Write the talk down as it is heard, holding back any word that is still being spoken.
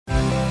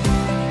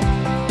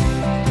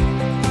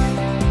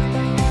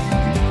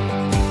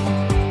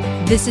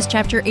This is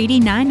Chapter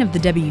 89 of the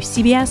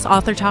WCBS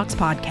Author Talks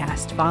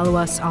podcast. Follow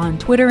us on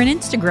Twitter and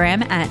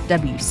Instagram at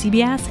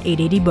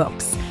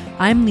WCBS880Books.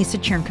 I'm Lisa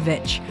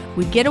Chernkovich.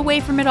 We get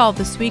away from it all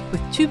this week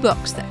with two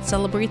books that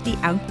celebrate the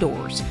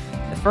outdoors.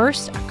 The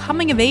first, a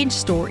coming-of-age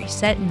story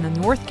set in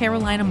the North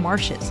Carolina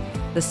marshes.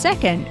 The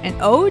second, an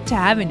ode to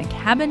having a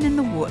cabin in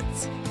the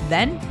woods.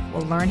 Then,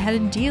 we'll learn how to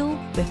deal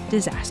with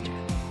disaster.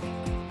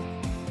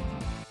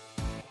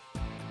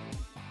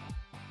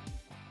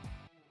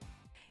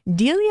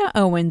 Delia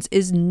Owens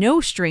is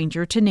no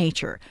stranger to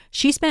nature.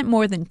 She spent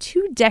more than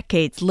 2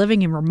 decades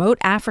living in remote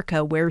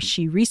Africa, where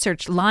she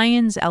researched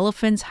lions,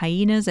 elephants,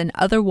 hyenas, and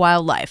other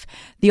wildlife.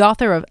 The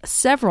author of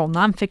several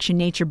nonfiction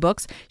nature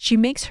books, she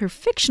makes her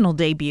fictional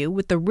debut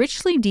with the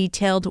richly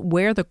detailed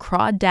Where the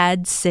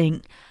Crawdads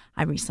Sing.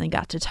 I recently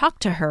got to talk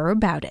to her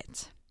about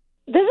it.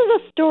 This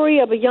is a story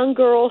of a young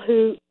girl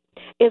who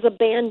is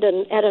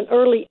abandoned at an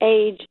early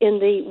age in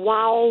the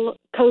wild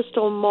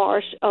coastal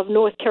marsh of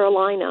North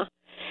Carolina.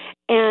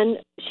 And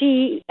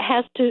she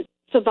has to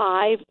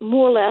survive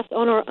more or less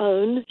on her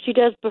own. She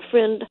does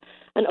befriend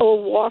an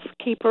old wharf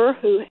keeper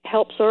who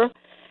helps her,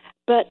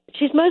 but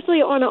she's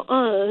mostly on her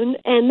own.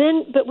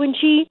 But when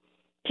she's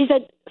a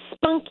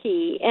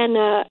spunky, and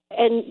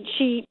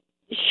she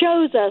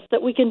shows us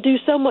that we can do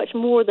so much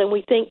more than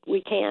we think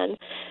we can.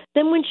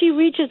 Then when she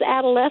reaches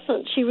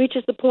adolescence, she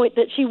reaches the point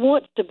that she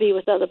wants to be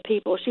with other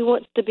people. She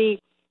wants to be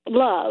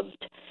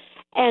loved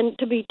and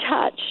to be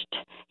touched.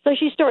 So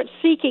she starts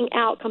seeking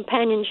out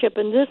companionship,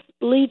 and this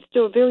leads to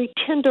a very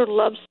tender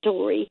love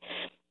story.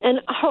 And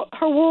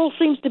her world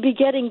seems to be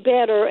getting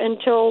better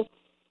until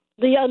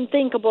the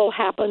unthinkable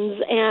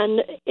happens, and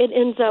it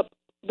ends up,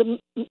 the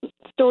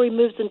story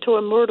moves into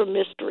a murder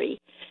mystery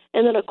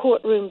and then a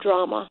courtroom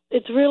drama.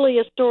 It's really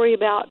a story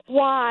about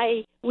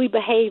why we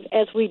behave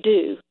as we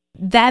do.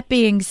 That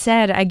being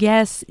said, I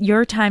guess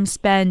your time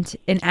spent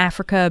in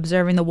Africa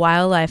observing the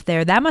wildlife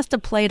there, that must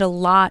have played a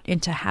lot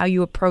into how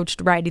you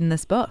approached writing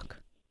this book.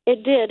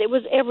 It did. It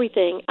was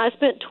everything. I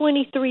spent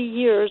 23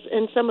 years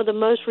in some of the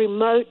most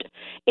remote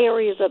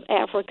areas of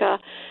Africa,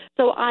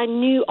 so I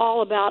knew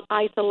all about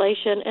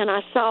isolation, and I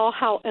saw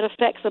how it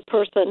affects a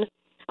person.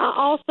 I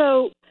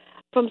also,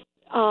 from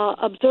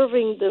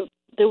observing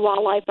the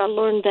wildlife, I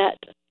learned that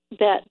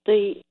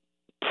the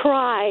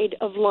pride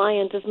of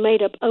lions is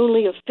made up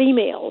only of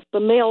females. The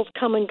males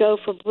come and go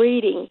for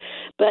breeding,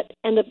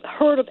 and the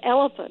herd of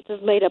elephants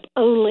is made up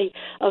only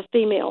of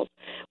females.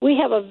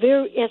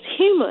 As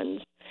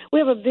humans, we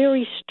have a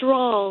very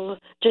strong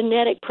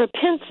genetic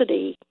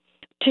propensity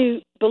to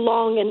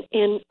belong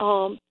in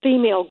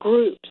female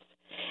groups.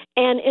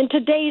 And in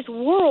today's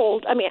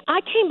world, I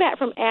came back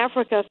from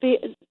Africa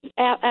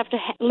after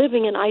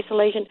living in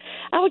isolation.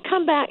 I would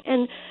come back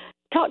and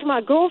talk to my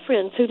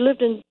girlfriends who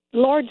lived in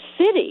large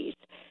cities,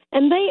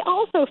 and they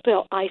also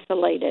felt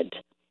isolated.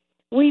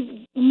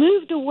 We've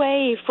moved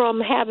away from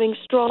having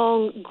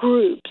strong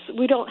groups.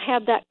 We don't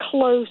have that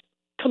close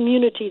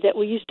community that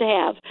we used to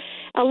have.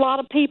 A lot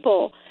of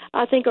people,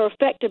 I think, are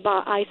affected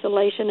by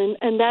isolation,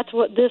 and that's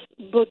what this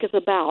book is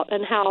about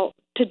and how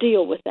to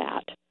deal with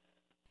that.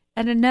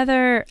 And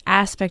another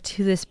aspect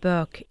to this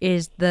book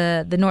is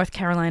the North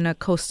Carolina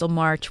coastal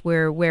march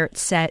where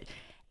it's set.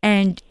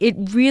 And it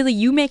really,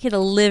 you make it a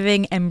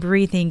living and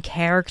breathing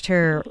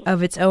character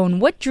of its own.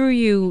 What drew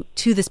you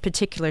to this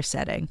particular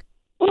setting?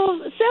 Well,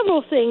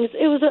 several things.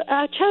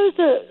 I chose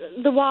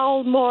the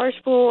wild marsh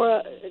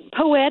for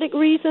poetic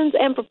reasons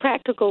and for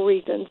practical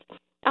reasons.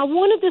 I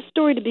wanted this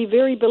story to be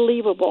very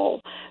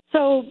believable.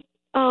 So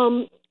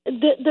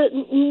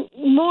the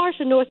marsh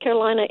in North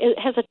Carolina, it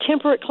has a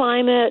temperate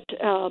climate.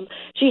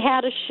 She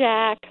had a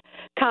shack.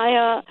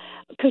 Kaya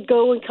could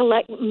go and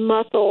collect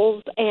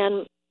mussels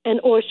and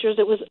oysters.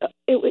 It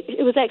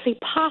was actually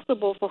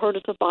possible for her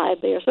to survive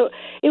there. So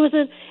it was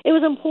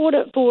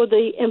important for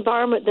the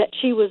environment that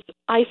she was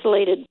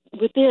isolated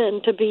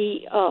within to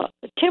be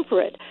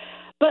temperate,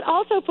 but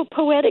also for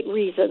poetic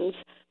reasons.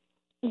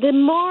 The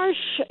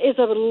marsh is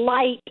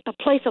a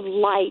place of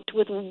light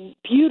with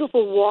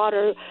beautiful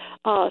water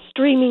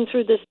streaming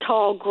through this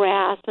tall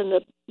grass and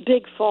the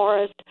big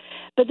forest.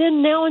 But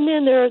then now and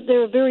then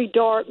there are very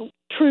dark,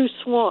 true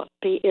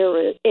swampy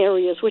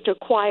areas which are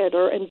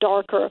quieter and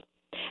darker.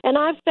 And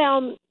I've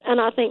found, and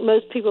I think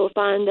most people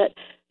find, that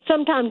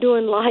sometime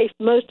during life,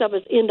 most of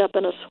us end up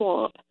in a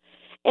swamp.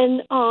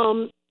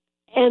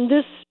 And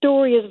this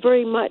story is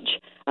very much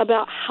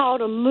about how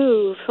to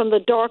move from the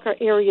darker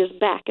areas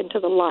back into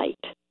the light.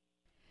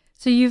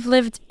 So you've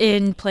lived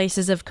in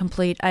places of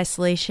complete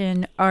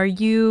isolation. Are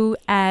you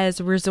as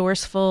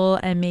resourceful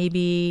and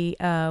maybe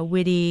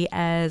witty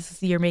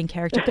as your main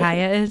character,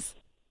 Kaya, is?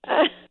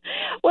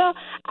 Well,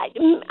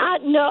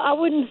 I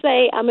wouldn't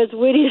say I'm as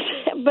witty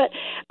as, but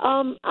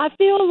I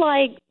feel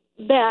like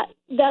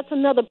that's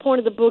another point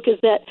of the book, is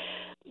that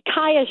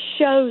Kaya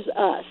shows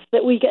us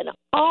that we can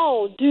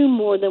all do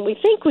more than we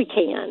think we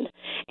can.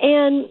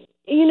 And,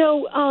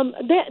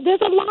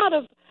 there's a lot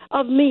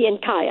of me in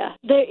Kaya.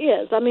 There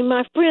is.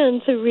 My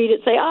friends who read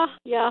it say,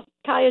 yeah,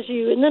 Kaya's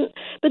you.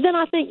 But then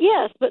I think,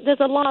 yes, but there's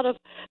a lot of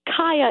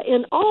Kaya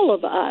in all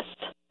of us.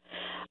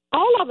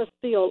 all of us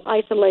feel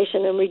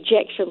isolation and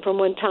rejection from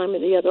one time or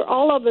the other.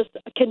 All of us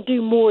can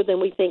do more than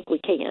we think we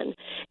can,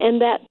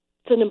 and that's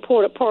an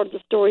important part of the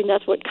story, and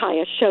that's what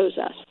Kaya shows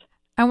us.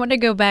 I want to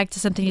go back to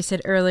something you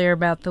said earlier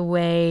about the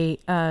way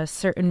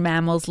certain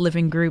mammals live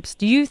in groups.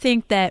 Do you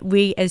think that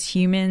we as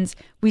humans,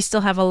 we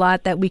still have a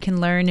lot that we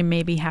can learn and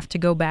maybe have to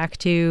go back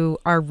to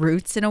our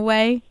roots in a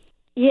way?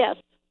 Yes,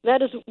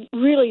 that is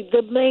really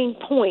the main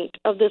point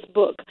of this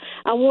book.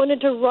 I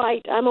wanted to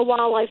write, I'm a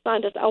wildlife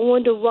scientist, I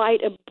wanted to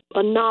write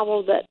a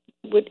novel that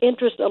would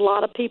interest a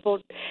lot of people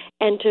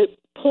and to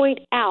point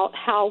out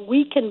how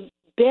we can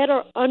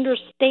better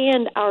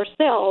understand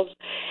ourselves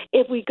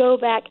if we go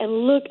back and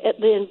look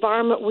at the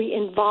environment we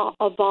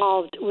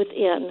evolved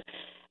within.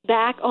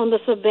 Back on the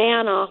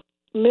savannah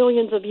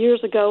millions of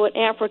years ago in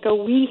Africa,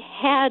 we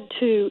had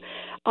to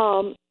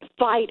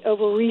fight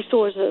over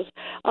resources.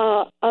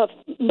 A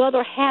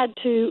mother had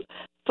to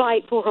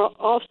fight for her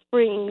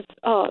offspring's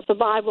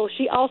survival.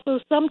 She also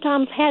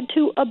sometimes had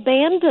to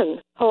abandon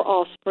her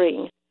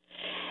offspring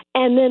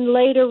and then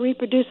later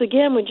reproduce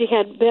again when she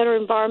had better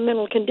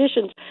environmental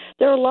conditions.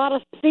 There are a lot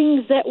of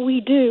things that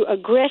we do,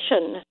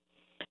 aggression,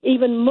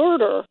 even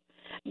murder,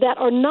 that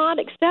are not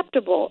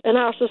acceptable in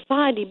our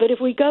society. But if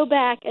we go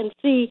back and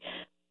see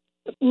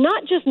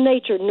not just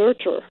nature,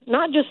 nurture,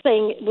 not just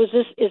saying, is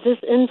this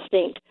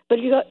instinct, but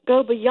you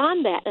go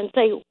beyond that and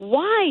say,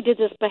 why did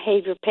this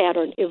behavior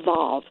pattern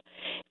evolve?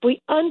 If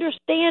we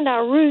understand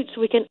our roots,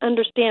 we can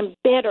understand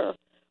better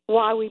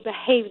why we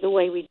behave the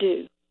way we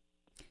do.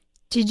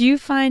 Did you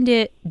find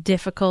it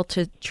difficult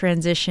to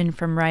transition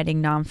from writing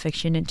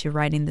nonfiction into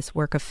writing this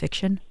work of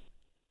fiction?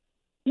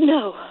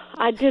 No,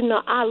 I did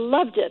not. I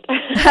loved it.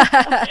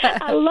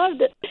 I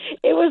loved it.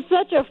 It was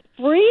such a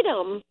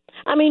freedom.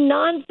 I mean,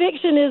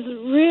 nonfiction is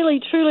really,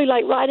 truly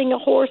like riding a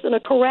horse in a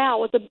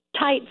corral with a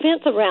tight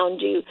fence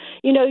around you.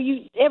 You know,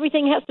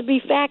 everything has to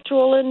be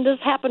factual, and this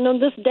happened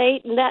on this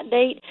date and that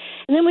date.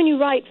 And then when you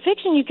write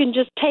fiction, you can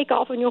just take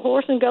off on your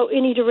horse and go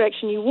any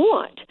direction you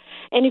want.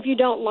 And if you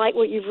don't like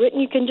what you've written,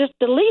 you can just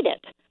delete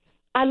it.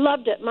 I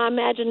loved it. My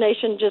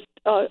imagination just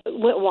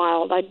went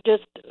wild. I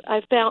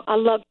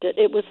loved it.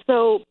 It was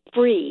so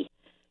free.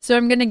 So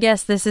I'm going to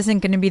guess this isn't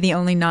going to be the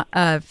only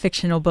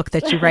fictional book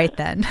that you write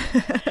then.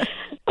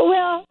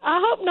 Well, I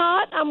hope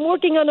not. I'm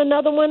working on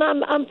another one.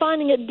 I'm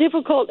finding it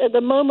difficult at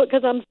the moment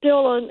because I'm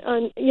still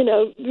on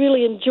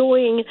really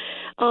enjoying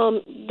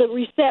the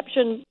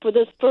reception for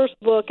this first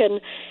book,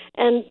 and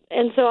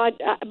so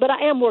but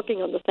I am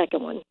working on the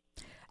second one.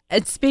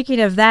 And speaking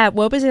of that,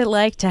 what was it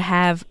like to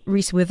have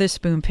Reese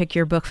Witherspoon pick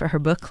your book for her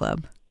book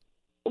club?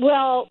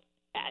 Well,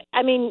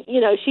 I mean,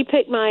 she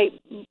picked my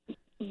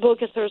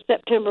book as her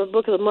September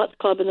Book of the Month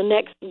club, and the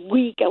next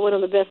week I went on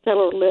the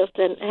bestseller list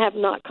and have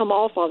not come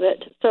off of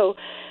it. So,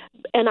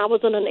 and I was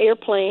on an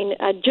airplane.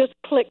 I just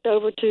clicked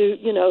over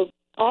to,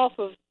 off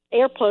of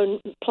airplane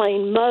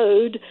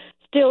mode,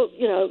 still,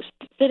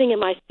 sitting in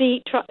my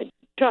seat,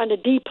 trying to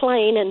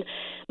deplane, and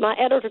my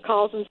editor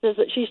calls and says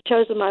that she's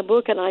chosen my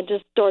book, and I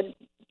just started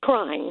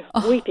crying,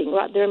 weeping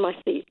right there in my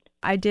seat.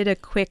 I did a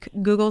quick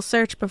Google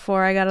search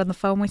before I got on the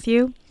phone with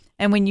you.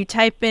 And when you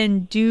type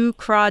in "do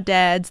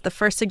crawdads," the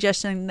first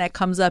suggestion that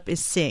comes up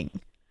is sing.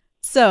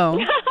 So,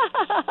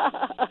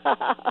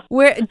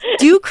 where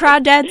do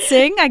crawdads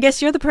sing? I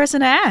guess you're the person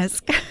to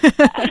ask.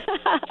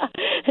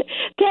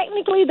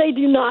 Technically, they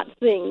do not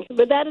sing,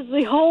 but that is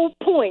the whole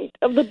point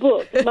of the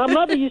book. My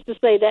mother used to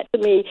say that to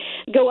me,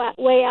 go out,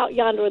 way out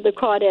yonder where the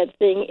crawdads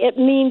sing. It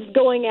means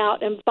going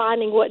out and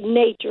finding what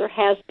nature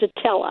has to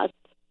tell us.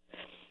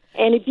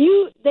 And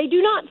they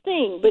do not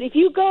sing, but if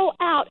you go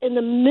out in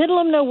the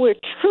middle of nowhere,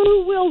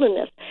 true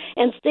wilderness,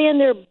 and stand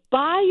there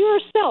by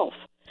yourself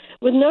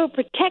with no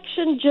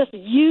protection, just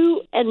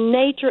you and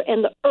nature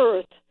and the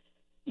earth,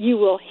 you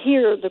will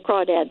hear the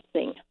crawdads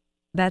sing.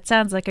 That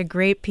sounds like a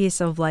great piece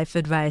of life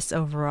advice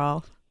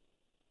overall.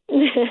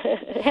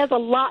 It has a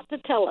lot to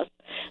tell us.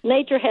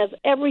 Nature has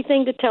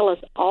everything to tell us.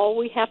 All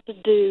we have to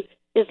do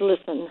is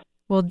listen.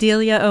 Well,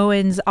 Delia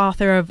Owens,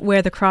 author of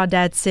Where the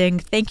Crawdads Sing,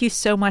 thank you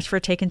so much for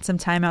taking some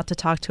time out to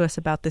talk to us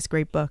about this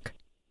great book.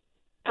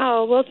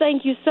 Oh, well,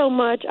 thank you so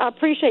much. I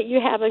appreciate you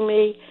having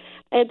me.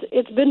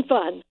 It's been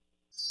fun.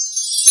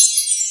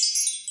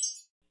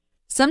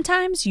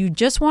 Sometimes you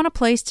just want a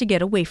place to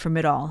get away from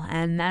it all,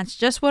 and that's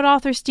just what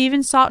author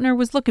Stephen Sautner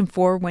was looking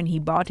for when he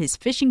bought his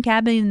fishing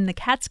cabin in the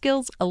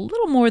Catskills a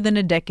little more than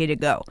a decade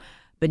ago.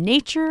 But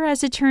nature,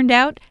 as it turned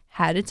out,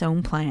 had its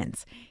own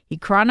plans. He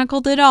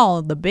chronicled it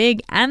all, the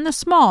big and the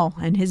small,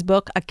 in his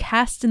book, A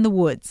Cast in the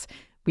Woods.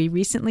 We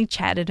recently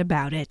chatted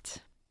about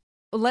it.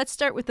 Let's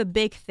start with the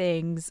big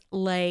things,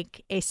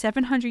 like a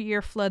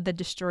 700-year flood that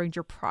destroyed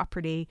your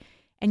property.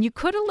 And you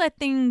could have let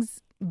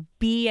things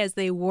be as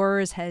they were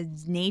as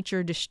had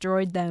nature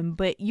destroyed them,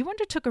 but you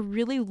undertook a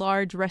really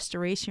large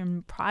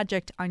restoration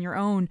project on your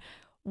own.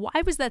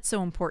 Why was that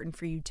so important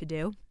for you to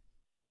do?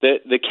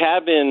 The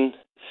cabin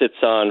sits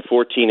on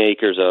 14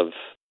 acres of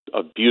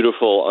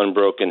beautiful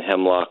unbroken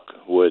hemlock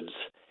woods,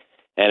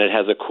 and it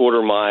has a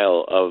quarter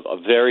mile of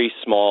a very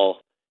small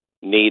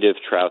native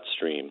trout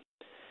stream.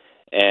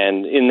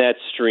 And in that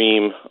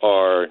stream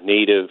are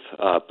native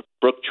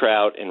brook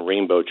trout and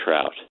rainbow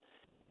trout.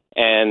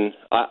 And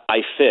I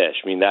fish.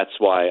 I mean, that's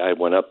why I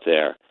went up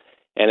there.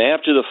 And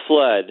after the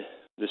flood,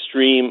 the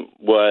stream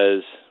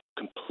was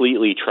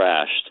completely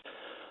trashed.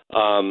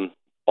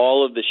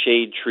 All of the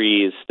shade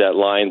trees that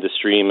lined the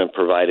stream and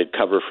provided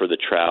cover for the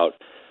trout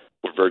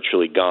were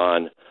virtually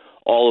gone.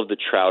 All of the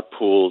trout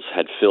pools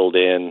had filled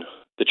in.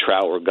 The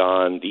trout were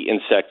gone. The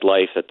insect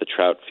life that the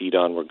trout feed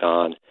on were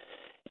gone.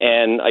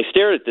 And I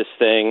stared at this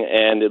thing,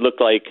 and it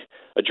looked like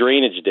a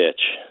drainage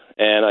ditch.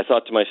 And I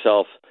thought to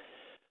myself,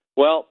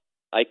 well,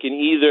 I can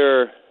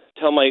either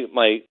tell my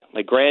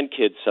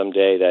grandkids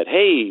someday that,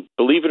 hey,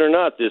 believe it or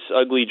not, this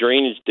ugly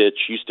drainage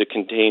ditch used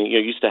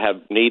to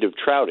have native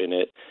trout in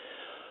it,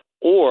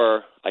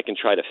 or I can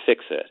try to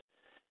fix it.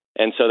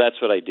 And so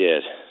that's what I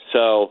did.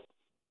 So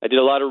I did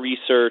a lot of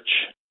research.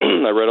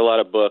 I read a lot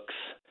of books.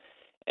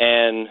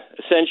 And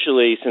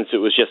essentially, since it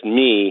was just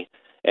me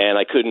and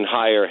I couldn't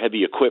hire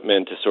heavy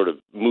equipment to sort of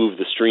move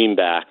the stream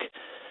back,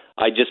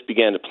 I just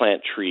began to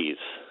plant trees.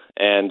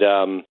 And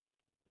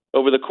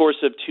over the course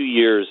of 2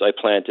 years, I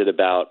planted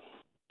about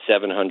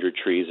 700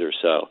 trees or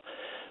so,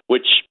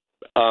 which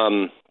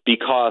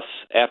because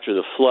after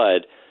the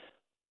flood,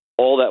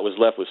 all that was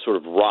left was sort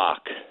of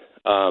rock.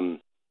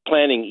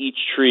 Planting each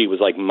tree was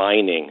like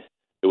mining.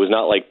 It was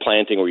not like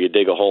planting where you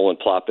dig a hole and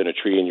plop in a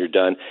tree and you're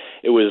done.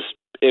 It was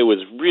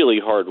really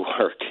hard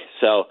work.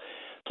 So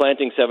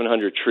planting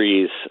 700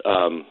 trees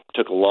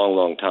took a long,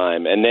 long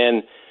time. And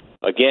then,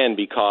 again,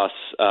 because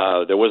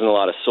there wasn't a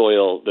lot of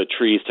soil, the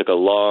trees took a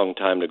long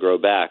time to grow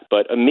back.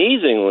 But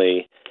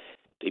amazingly,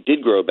 they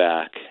did grow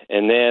back.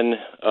 And then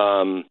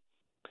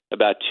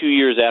about 2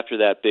 years after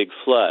that big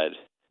flood,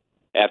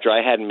 after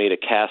I hadn't made a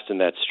cast in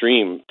that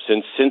stream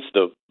since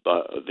the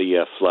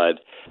flood,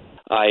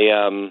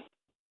 I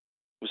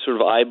was sort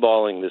of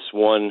eyeballing this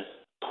one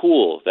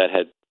pool that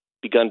had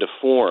begun to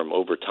form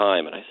over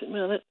time. And I said,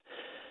 man, that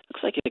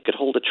looks like it could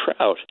hold a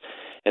trout.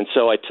 And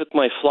so I took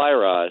my fly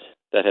rod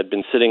that had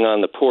been sitting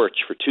on the porch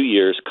for 2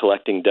 years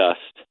collecting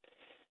dust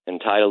and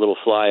tied a little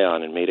fly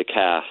on and made a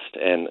cast.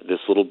 And this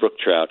little brook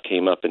trout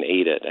came up and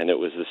ate it. And it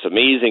was this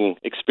amazing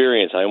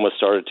experience. I almost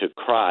started to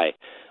cry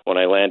when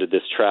I landed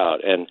this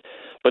trout.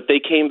 But they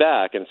came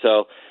back. And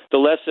so the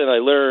lesson I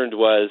learned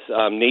was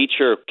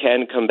nature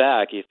can come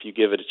back if you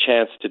give it a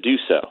chance to do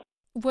so.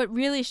 What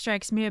really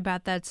strikes me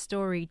about that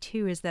story,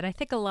 too, is that I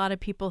think a lot of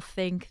people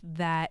think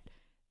that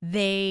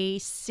they,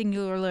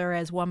 singularly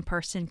as one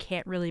person,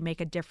 can't really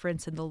make a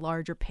difference in the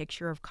larger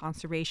picture of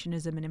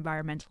conservationism and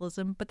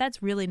environmentalism. But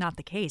that's really not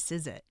the case,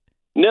 is it?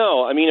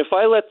 No. I mean, if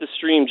I let the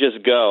stream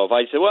just go, if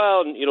I say,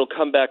 well, it'll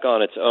come back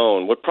on its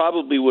own, what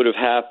probably would have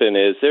happened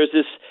is there's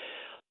this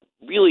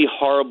really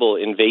horrible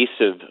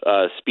invasive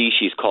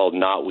species called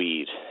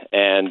knotweed,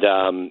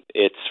 and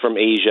it's from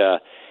Asia,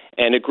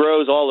 and it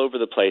grows all over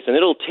the place, and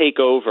it'll take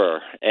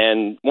over.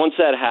 And once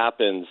that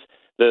happens,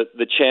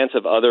 the chance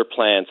of other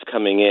plants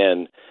coming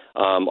in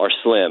are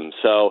slim.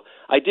 So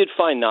I did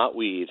find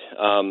knotweed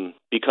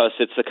because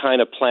it's the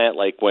kind of plant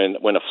like when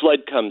a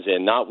flood comes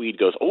in, knotweed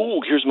goes,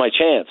 oh, here's my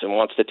chance, and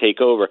wants to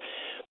take over.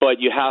 But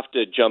you have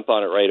to jump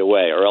on it right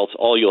away, or else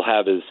all you'll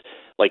have is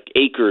like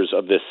acres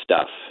of this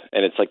stuff,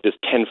 and it's like this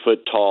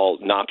 10-foot tall,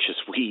 noxious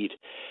weed.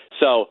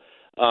 So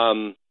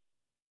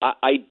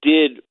I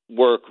did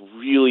work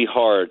really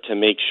hard to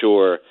make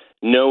sure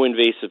no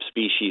invasive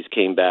species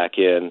came back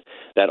in,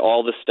 that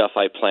all the stuff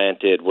I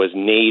planted was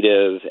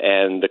native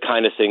and the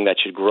kind of thing that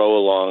should grow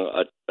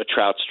along a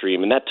trout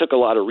stream. And that took a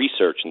lot of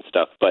research and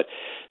stuff. But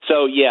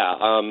so, yeah,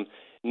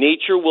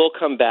 nature will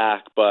come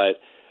back,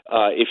 but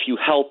if you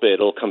help it,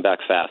 it'll come back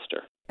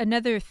faster.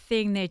 Another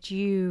thing that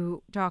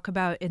you talk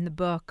about in the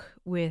book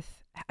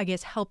with, I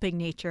guess, helping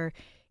nature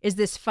is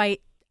this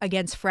fight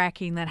against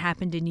fracking that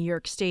happened in New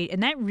York State.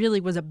 And that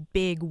really was a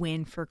big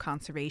win for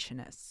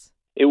conservationists.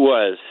 It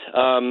was.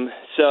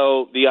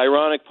 So the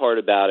ironic part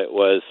about it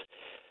was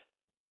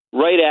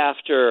right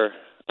after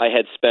I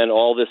had spent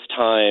all this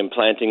time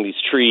planting these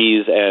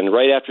trees, and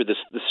right after the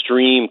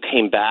stream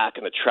came back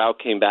and the trout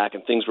came back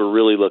and things were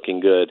really looking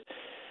good,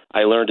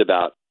 I learned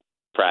about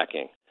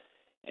fracking.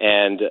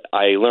 And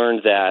I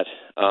learned that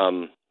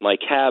my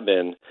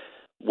cabin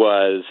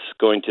was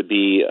going to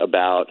be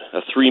about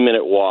a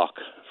 3-minute walk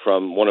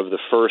from one of the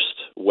first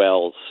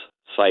wells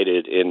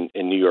sited in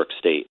New York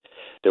State.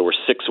 There were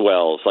 6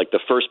 wells. Like the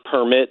first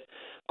permit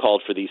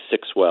called for these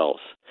 6 wells.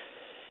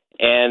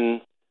 And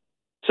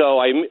so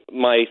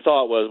my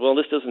thought was, well,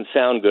 this doesn't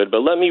sound good, but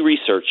let me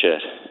research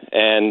it.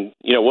 And,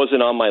 it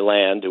wasn't on my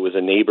land. It was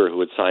a neighbor who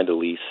had signed a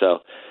lease. So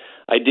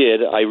I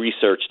did. I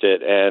researched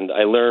it, and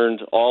I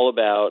learned all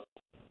about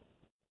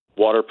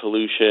water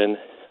pollution,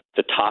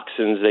 the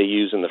toxins they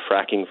use in the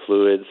fracking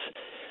fluids,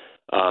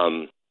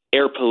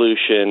 air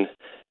pollution,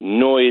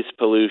 noise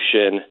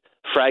pollution,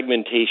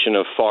 fragmentation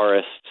of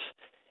forests,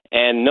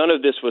 and none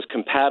of this was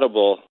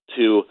compatible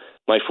to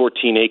my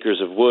 14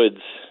 acres of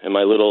woods and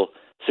my little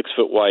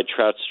 6-foot-wide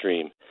trout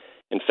stream.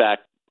 In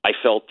fact, I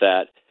felt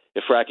that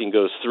if fracking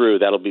goes through,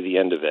 that'll be the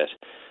end of it.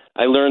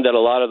 I learned that a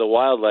lot of the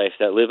wildlife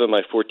that live in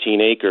my 14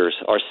 acres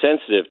are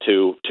sensitive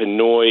to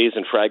noise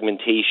and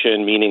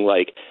fragmentation, meaning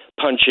like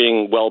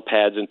punching well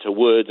pads into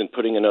woods and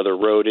putting another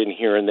road in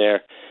here and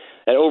there.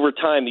 And over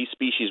time, these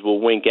species will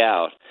wink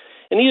out.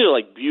 And these are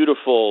like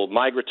beautiful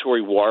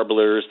migratory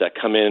warblers that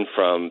come in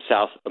from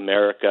South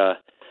America.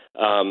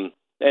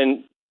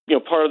 And, you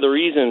know, part of the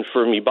reason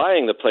for me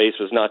buying the place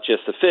was not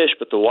just the fish,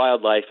 but the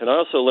wildlife. And I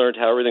also learned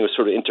how everything was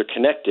sort of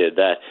interconnected,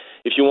 that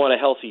if you want a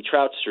healthy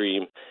trout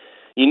stream,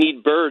 you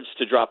need birds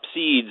to drop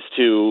seeds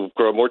to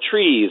grow more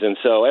trees. And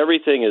so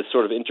everything is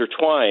sort of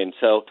intertwined.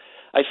 So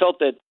I felt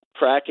that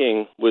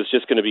fracking was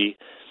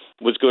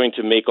going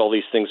to make all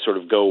these things sort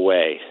of go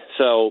away.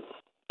 So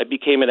I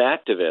became an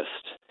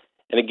activist.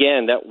 And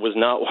again, that was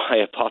not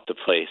why I bought the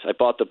place. I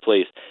bought the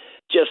place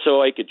just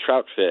so I could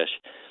trout fish.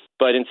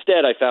 But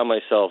instead, I found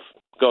myself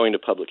going to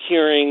public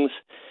hearings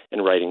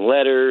and writing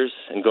letters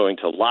and going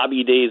to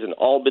lobby days in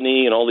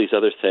Albany and all these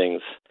other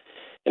things.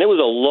 And it was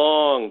a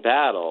long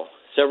battle,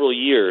 several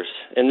years.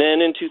 And then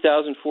in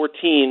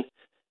 2014,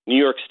 New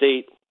York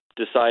State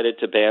decided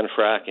to ban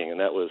fracking, and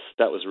that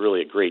was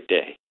really a great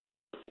day.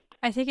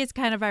 I think it's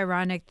kind of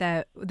ironic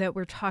that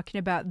we're talking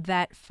about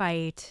that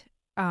fight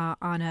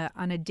on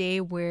a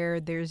day where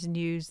there's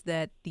news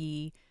that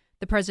the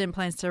president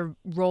plans to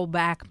roll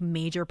back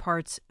major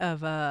parts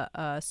of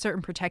a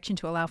certain protection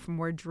to allow for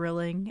more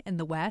drilling in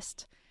the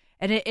West.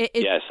 And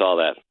yeah, I saw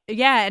that.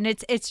 Yeah, and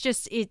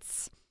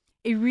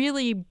it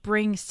really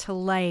brings to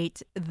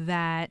light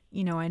that,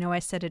 you know I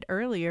said it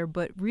earlier,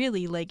 but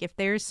really, like, if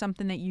there's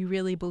something that you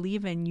really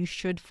believe in, you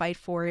should fight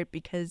for it,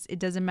 because it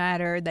doesn't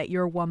matter that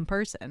you're one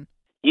person.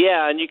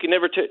 Yeah, and you can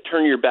never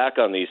turn your back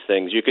on these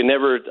things. I can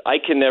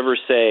never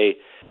say,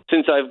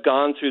 since I've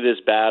gone through this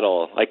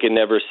battle, I can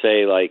never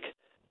say, like,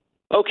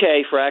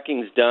 okay,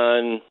 fracking's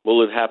done, we'll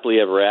live happily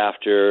ever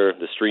after,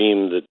 the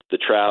stream, the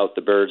trout,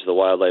 the birds, the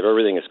wildlife,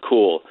 everything is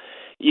cool.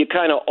 You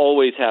kind of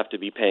always have to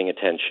be paying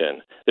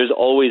attention. There's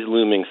always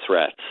looming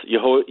threats. You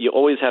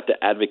always have to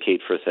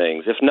advocate for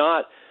things. If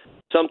not,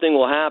 something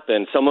will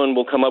happen. Someone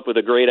will come up with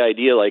a great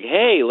idea like,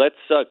 hey, let's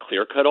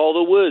clear cut all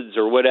the woods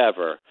or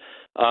whatever.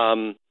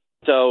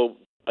 So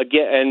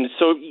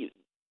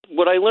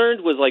what I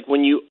learned was, like,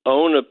 when you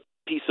own a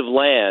piece of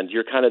land,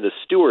 you're kind of the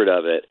steward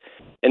of it.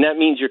 And that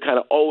means you're kind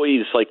of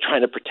always, like,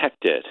 trying to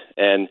protect it.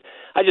 And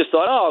I just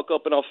thought, I'll go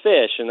up and I'll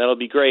fish, and that'll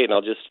be great, and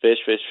I'll just fish,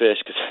 because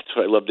that's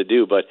what I love to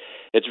do. But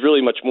it's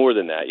really much more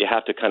than that. You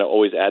have to kind of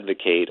always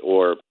advocate,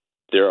 or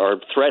there are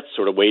threats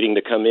sort of waiting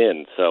to come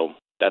in. So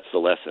that's the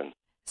lesson.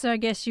 So I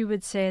guess you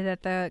would say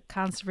that the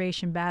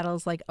conservation battle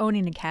is like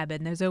owning a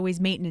cabin. There's always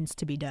maintenance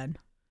to be done.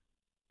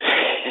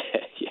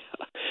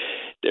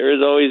 There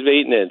is always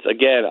maintenance.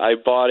 Again, I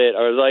bought it.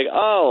 I was like,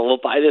 we'll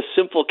buy this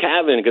simple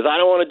cabin because I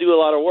don't want to do a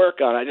lot of work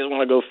on it. I just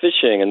want to go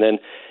fishing. And then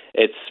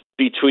it's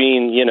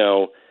between,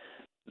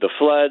 the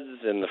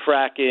floods and the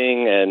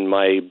fracking and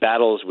my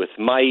battles with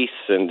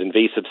mice and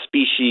invasive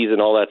species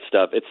and all that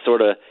stuff. It's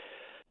sort of,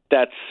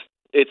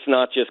 it's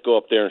not just go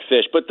up there and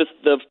fish. But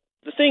the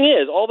thing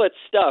is, all that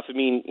stuff,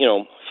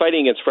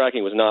 fighting against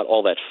fracking was not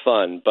all that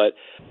fun. But,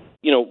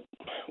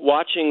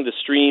 watching the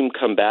stream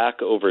come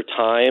back over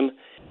time.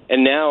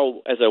 And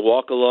now, as I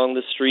walk along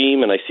the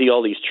stream and I see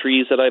all these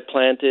trees that I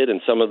planted, and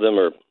some of them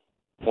are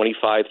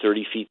 25,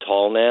 30 feet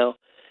tall now,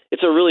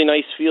 it's a really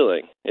nice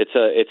feeling. It's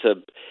a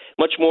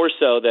much more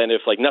so than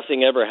if, like,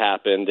 nothing ever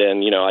happened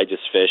and, I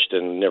just fished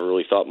and never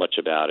really thought much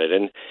about it.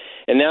 And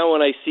now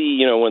when I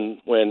see,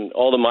 when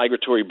all the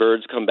migratory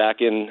birds come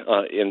back in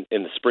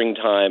the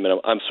springtime,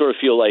 and I'm sort of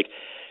feel like,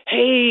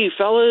 hey,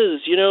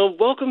 fellas,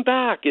 welcome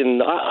back,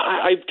 and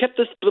I've kept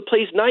the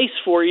place nice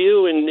for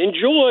you, and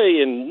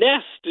enjoy and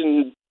nest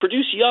and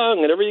produce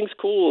young, and everything's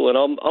cool,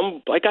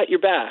 and I got your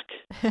back.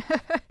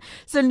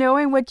 So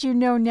knowing what you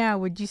know now,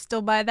 would you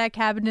still buy that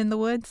cabin in the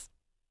woods?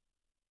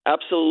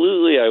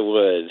 Absolutely, I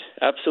would.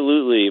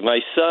 Absolutely. My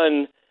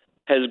son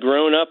has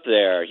grown up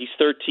there. He's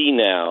 13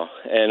 now,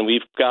 and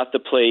we've got the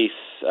place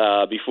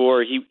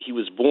before he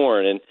was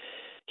born, and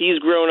he's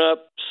grown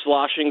up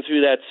sloshing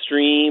through that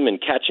stream and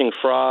catching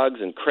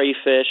frogs and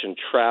crayfish and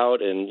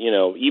trout. And,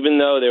 even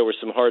though there were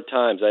some hard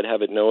times, I'd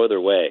have it no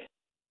other way.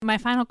 My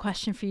final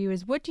question for you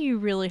is, what do you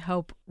really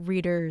hope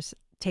readers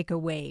take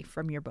away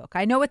from your book?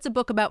 I know it's a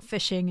book about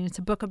fishing and it's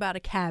a book about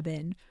a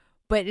cabin,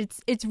 but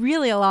it's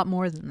really a lot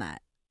more than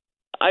that.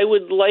 I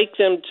would like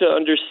them to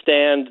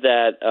understand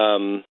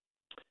that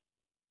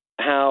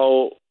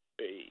how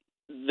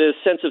the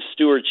sense of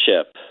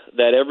stewardship,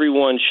 that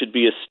everyone should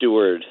be a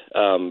steward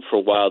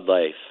for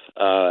wildlife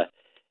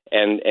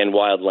and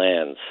wild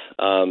lands.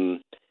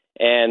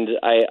 And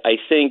I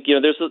think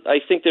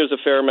there's a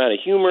fair amount of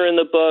humor in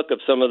the book of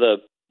some of the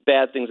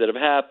bad things that have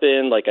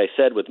happened, like I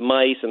said, with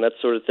mice and that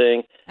sort of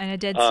thing. And a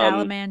dead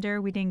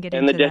salamander. We didn't get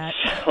into that. And the dead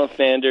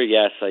salamander,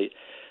 yes.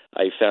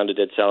 I found a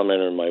dead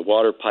salamander in my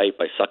water pipe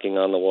by sucking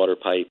on the water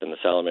pipe, and the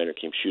salamander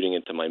came shooting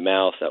into my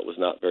mouth. That was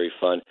not very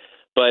fun.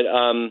 But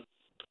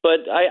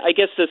I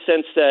guess the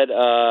sense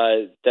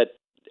that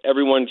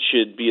everyone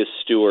should be a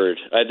steward,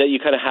 that you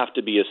kind of have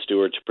to be a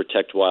steward to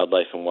protect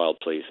wildlife and wild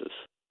places.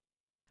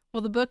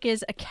 Well, the book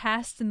is A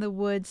Cast in the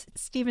Woods.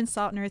 Stephen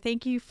Saltner,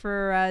 thank you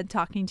for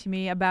talking to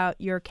me about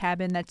your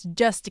cabin that's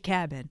just a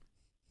cabin.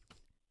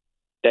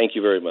 Thank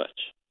you very much.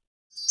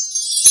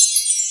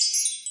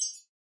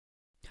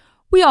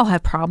 We all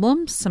have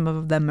problems. Some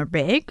of them are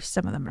big,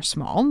 some of them are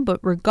small, but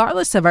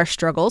regardless of our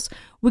struggles,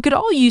 we could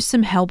all use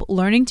some help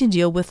learning to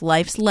deal with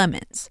life's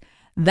lemons.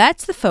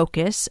 That's the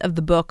focus of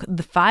the book,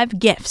 The 5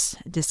 Gifts,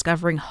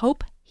 Discovering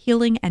Hope,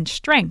 Healing, and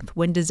Strength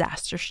When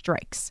Disaster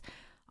Strikes.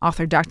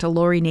 Author Dr.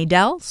 Lori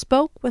Nadel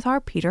spoke with our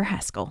Peter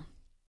Haskell.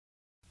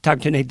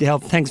 Dr.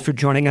 Nadel, thanks for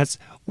joining us.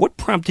 What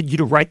prompted you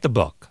to write the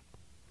book?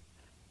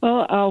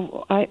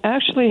 Well, I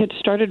actually had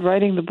started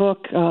writing the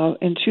book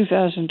in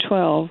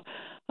 2012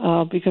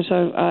 because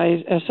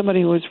I, as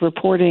somebody who was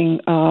reporting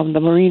the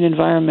marine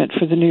environment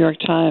for the New York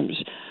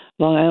Times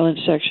Long Island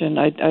section,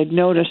 I'd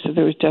noticed that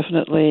there was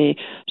definitely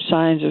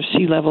signs of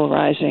sea level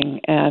rising.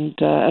 And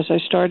as I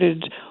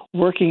started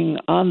working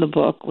on the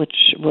book, which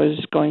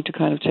was going to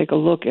kind of take a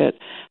look at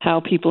how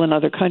people in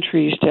other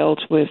countries dealt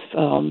with,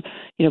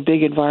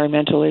 big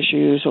environmental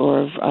issues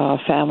or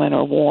famine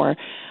or war,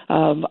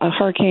 a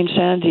Hurricane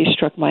Sandy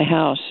struck my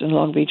house in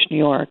Long Beach, New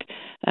York,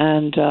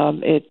 and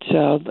it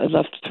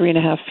left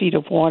 3.5 feet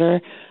of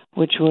water,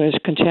 which was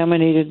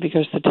contaminated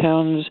because the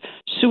town's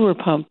sewer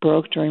pump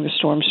broke during the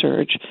storm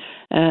surge.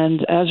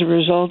 And as a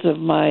result of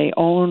my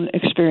own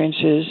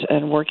experiences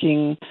and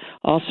working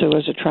also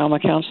as a trauma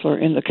counselor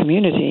in the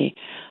community,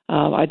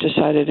 I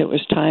decided it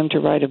was time to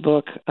write a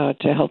book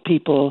to help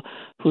people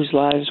whose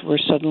lives were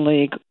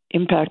suddenly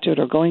impacted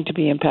or going to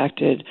be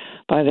impacted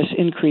by this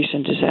increase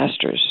in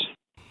disasters.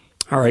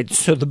 All right,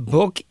 so the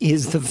book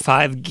is The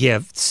 5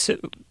 Gifts.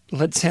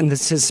 Let's end the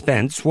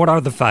suspense. What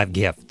are the 5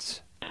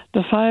 gifts?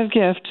 The 5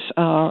 gifts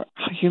are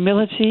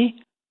humility,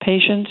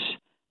 patience,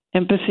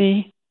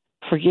 empathy,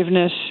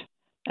 forgiveness,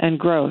 and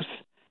growth.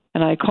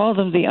 And I call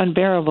them the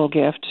unbearable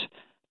gifts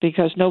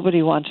because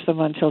nobody wants them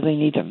until they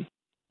need them.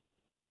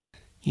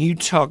 You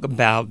talk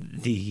about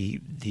the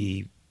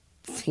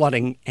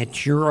flooding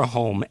at your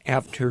home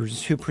after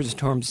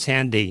Superstorm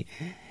Sandy.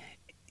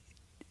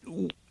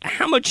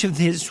 How much of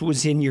this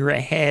was in your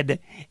head?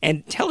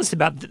 And tell us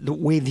about the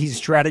way these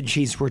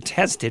strategies were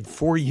tested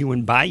for you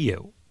and by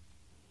you.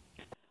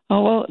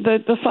 Oh, well,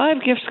 the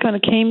 5 gifts kind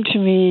of came to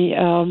me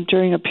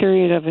during a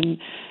period of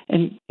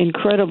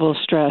incredible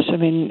stress. I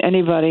mean,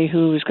 anybody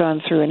who's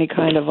gone through any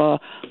kind of a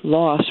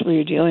loss where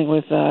you're dealing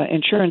with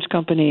insurance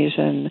companies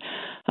and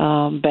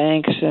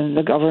banks and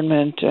the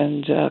government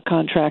and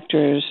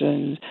contractors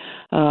and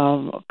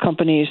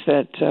companies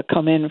that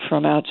come in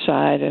from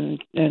outside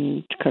and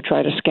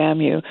try to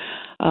scam you,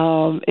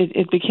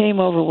 it became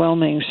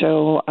overwhelming.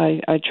 So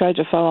I tried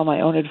to follow my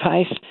own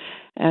advice.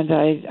 And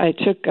I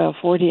took a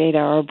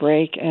 48-hour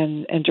break,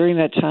 and during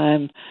that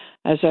time,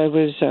 as I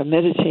was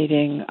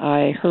meditating,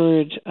 I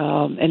heard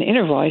an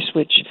inner voice,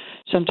 which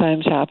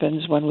sometimes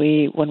happens when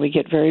we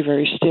get very,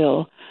 very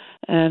still.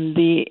 And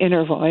the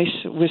inner voice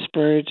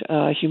whispered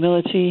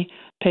humility,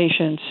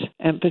 patience,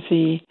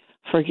 empathy,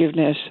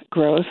 forgiveness,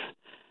 growth,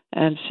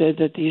 and said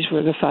that these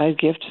were the 5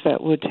 gifts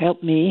that would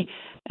help me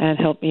and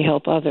help me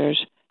help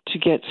others to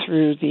get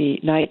through the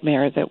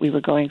nightmare that we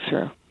were going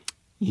through.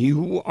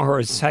 You are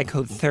a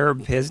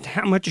psychotherapist.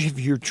 How much of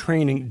your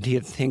training do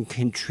you think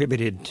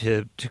contributed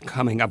to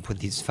coming up with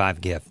these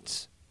 5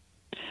 gifts?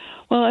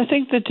 Well, I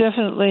think that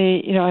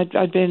definitely,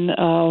 I'd been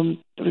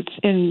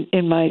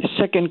in my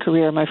second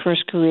career. My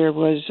first career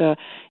was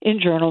in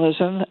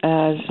journalism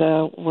as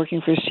working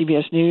for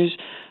CBS News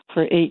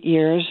for 8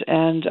 years,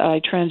 and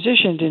I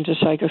transitioned into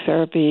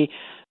psychotherapy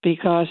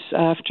because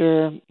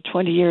after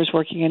 20 years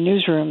working in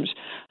newsrooms,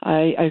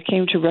 I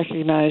came to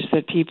recognize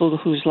that people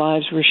whose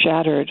lives were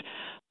shattered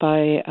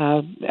by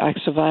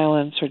acts of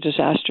violence or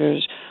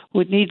disasters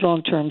would need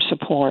long-term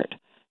support.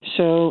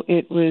 So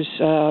it was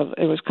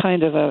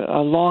kind of a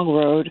long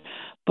road,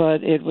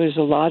 but it was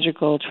a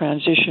logical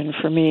transition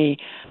for me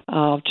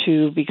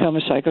to become a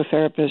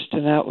psychotherapist,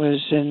 and that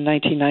was in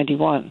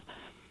 1991.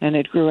 And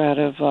it grew out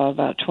of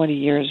about 20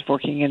 years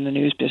working in the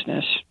news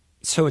business.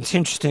 So it's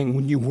interesting,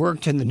 when you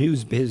worked in the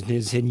news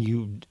business and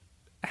you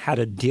had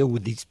to deal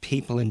with these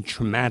people in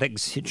traumatic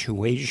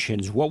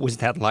situations, what was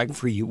that like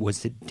for you?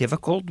 Was it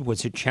difficult?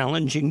 Was it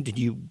challenging? Did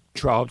you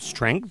draw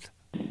strength?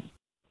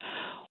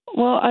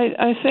 Well,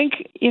 I think,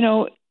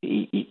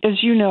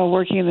 as you know,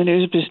 working in the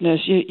news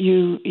business,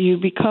 you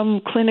become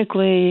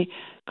clinically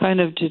kind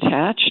of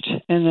detached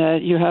in that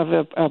you have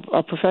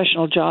a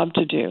professional job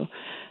to do.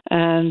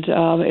 And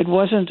it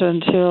wasn't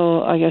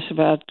until, I guess,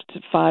 about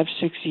 5-6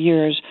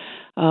 years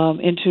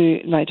into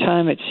my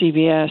time at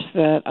CBS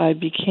that I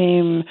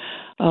became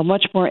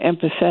much more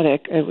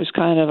empathetic. It was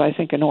kind of, I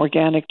think, an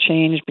organic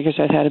change because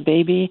I'd had a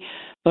baby,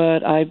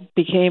 but I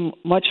became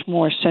much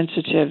more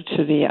sensitive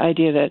to the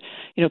idea that,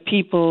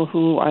 people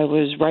who I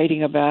was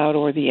writing about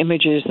or the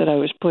images that I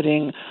was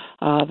putting,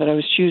 that I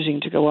was choosing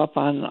to go up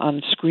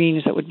on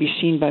screens that would be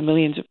seen by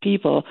millions of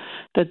people,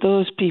 that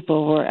those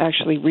people were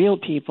actually real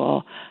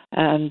people,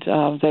 and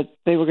that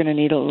they were going to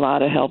need a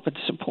lot of help and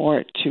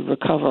support to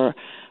recover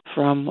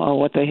from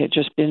what they had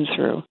just been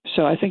through.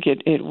 So I think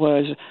it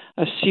was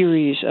a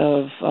series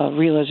of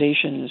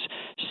realizations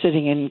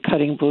sitting in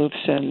cutting booths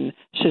and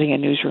sitting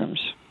in newsrooms.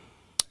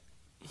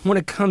 When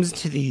it comes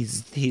to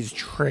these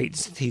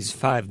traits, these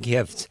 5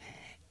 gifts,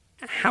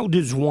 how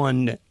does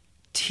one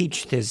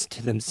teach this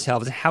to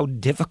themselves? How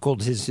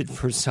difficult is it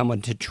for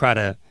someone to try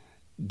to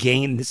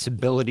gain this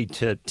ability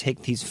to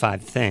take these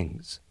 5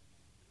 things?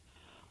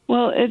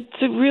 Well,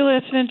 it's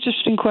an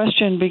interesting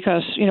question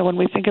because, when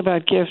we think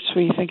about gifts,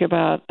 we think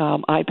about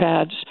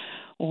iPads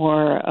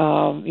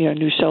or,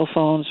 new cell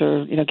phones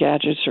or,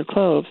 gadgets or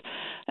clothes.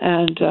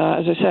 And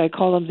as I say, I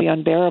call them the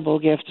unbearable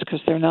gifts because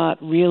they're not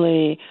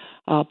really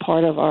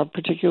part of our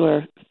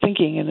particular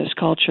thinking in this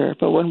culture.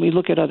 But when we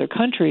look at other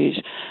countries,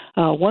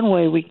 one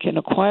way we can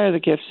acquire the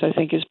gifts, I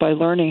think, is by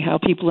learning how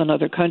people in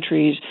other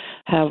countries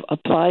have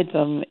applied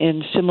them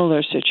in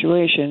similar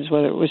situations,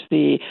 whether it was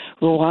the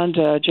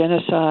Rwanda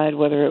genocide,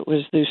 whether it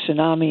was the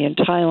tsunami in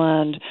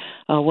Thailand,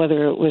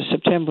 whether it was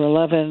September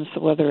 11th,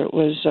 whether it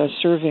was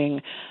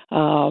serving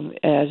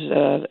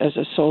as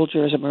a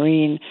soldier, as a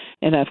Marine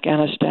in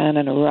Afghanistan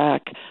and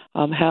Iraq.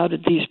 How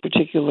did these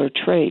particular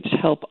traits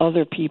help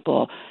other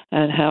people,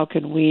 and how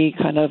can we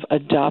kind of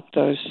adopt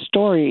those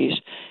stories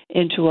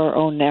into our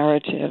own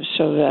narrative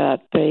so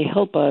that they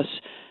help us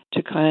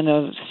to kind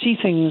of see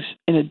things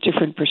in a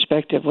different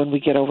perspective when we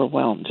get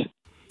overwhelmed?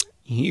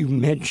 You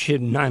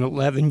mentioned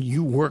 9/11.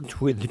 You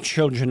worked with the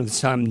children of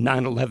some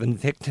 9/11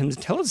 victims.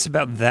 Tell us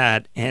about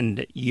that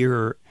and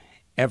your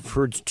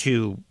efforts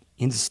to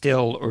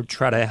instill or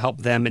try to help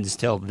them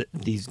instill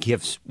these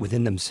gifts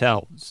within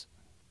themselves.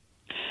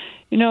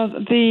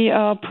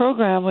 The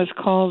program was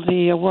called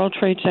the World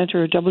Trade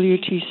Center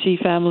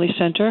WTC Family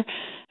Center,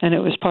 and it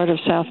was part of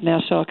South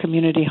Nassau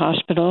Community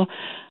Hospital.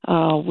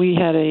 We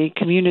had a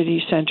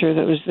community center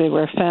they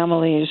were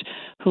families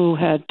who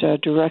had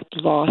direct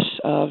loss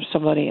of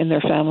somebody in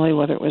their family,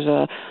 whether it was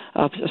a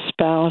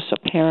spouse,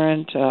 a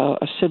parent,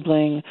 a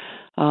sibling,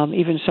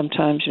 even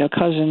sometimes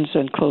cousins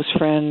and close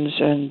friends,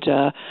 and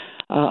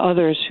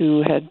others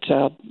who had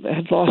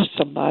lost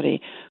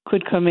somebody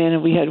could come in,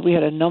 and we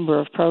had a number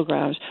of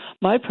programs.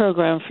 My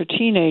program for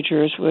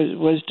teenagers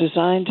was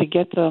designed to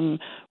get them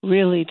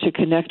really to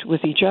connect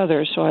with each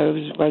other. So I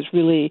was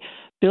really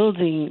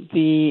building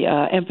the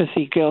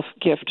empathy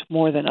gift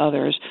more than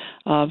others.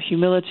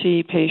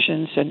 Humility,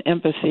 patience, and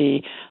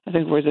empathy, I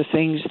think, were the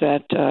things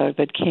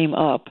that came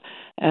up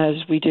as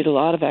we did a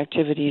lot of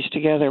activities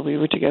together. We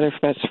were together for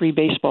about 3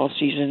 baseball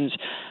seasons.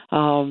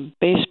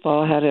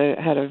 Baseball had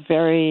a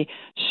very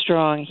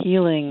strong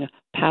healing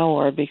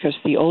power because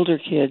the older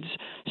kids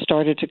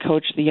started to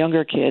coach the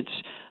younger kids,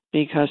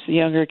 because the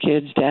younger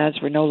kids'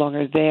 dads were no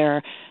longer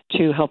there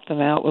to help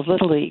them out with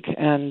Little League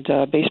and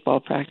baseball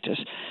practice.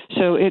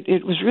 So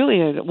it was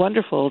really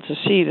wonderful to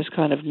see this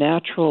kind of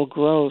natural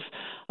growth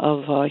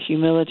of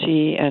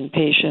humility and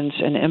patience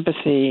and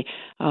empathy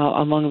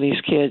among these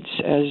kids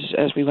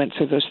as we went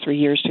through those 3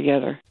 years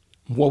together.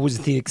 What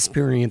was the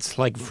experience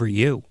like for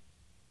you?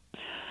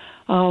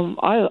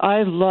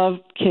 I love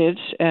kids,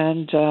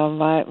 and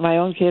my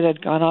own kid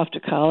had gone off to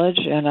college,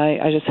 and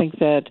I just think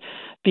that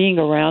being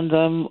around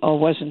them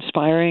was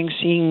inspiring,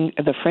 seeing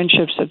the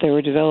friendships that they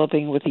were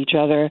developing with each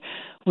other,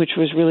 which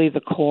was really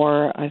the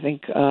core, I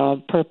think,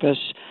 purpose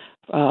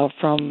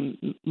from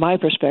my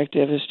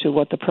perspective as to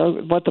what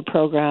the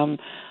program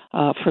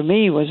for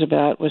me was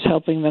about, was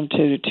helping them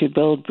to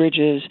build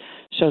bridges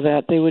so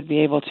that they would be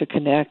able to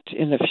connect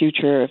in the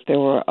future if there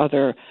were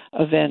other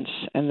events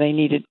and they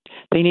needed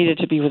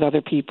to be with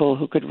other people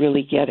who could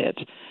really get it.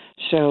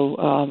 So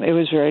it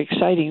was very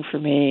exciting for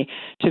me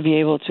to be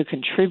able to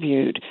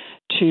contribute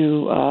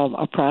to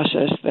a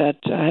process that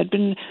had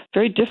been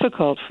very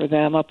difficult for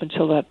them up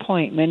until that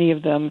point. Many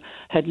of them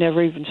had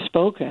never even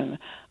spoken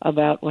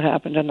about what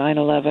happened on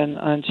 9/11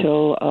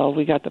 until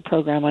we got the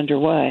program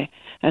underway.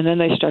 And then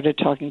they started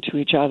talking to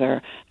each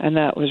other, and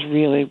that was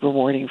really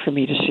rewarding for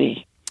me to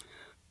see.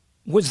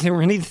 Was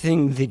there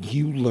anything that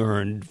you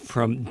learned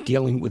from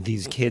dealing with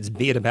these kids,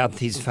 be it about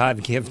these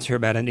 5 gifts or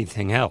about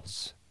anything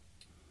else?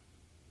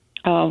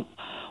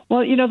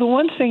 Well, the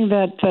one thing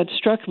that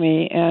struck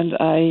me, and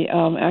I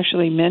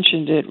actually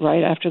mentioned it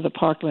right after the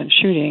Parkland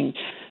shooting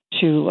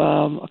to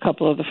a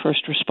couple of the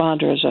first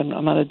responders.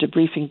 I'm on a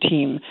debriefing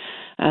team,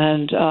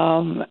 and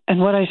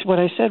what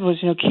I said was,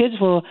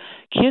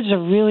 kids are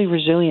really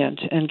resilient,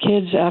 and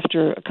kids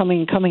after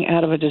coming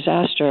out of a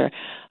disaster,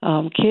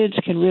 kids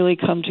can really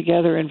come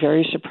together in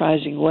very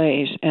surprising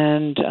ways,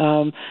 and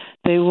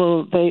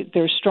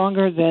they're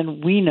stronger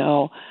than we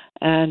know.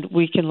 And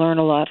we can learn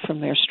a lot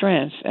from their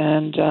strengths.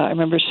 And I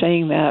remember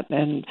saying that,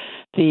 and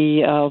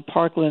the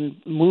Parkland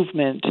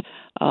movement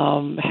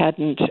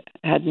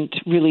hadn't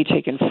really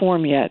taken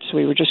form yet. So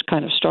we were just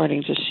kind of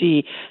starting to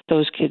see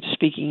those kids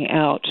speaking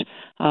out.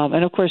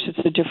 And of course,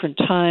 it's a different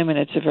time and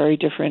it's a very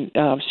different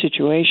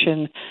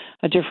situation,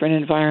 a different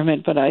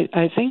environment. But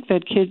I think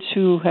that kids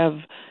who have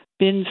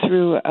been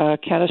through a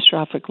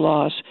catastrophic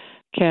loss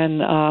can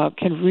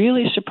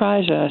really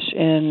surprise us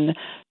in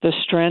the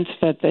strength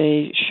that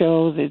they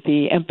show,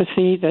 the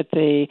empathy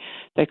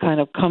that kind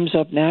of comes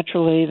up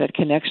naturally, that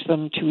connects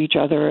them to each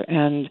other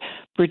and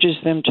bridges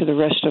them to the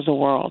rest of the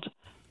world.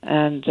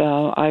 And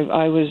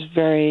I was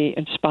very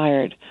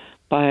inspired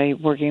by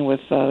working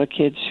with the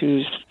kids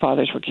whose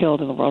fathers were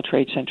killed in the World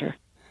Trade Center.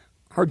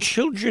 Are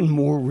children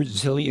more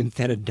resilient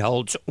than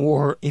adults,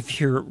 or if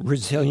you're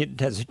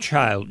resilient as a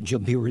child, you'll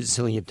be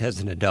resilient as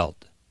an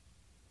adult?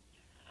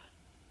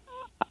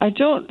 I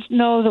don't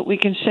know that we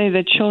can say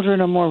that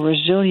children are more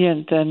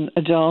resilient than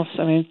adults.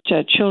 I mean,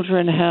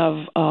 children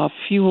have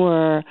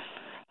fewer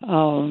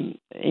ideologies,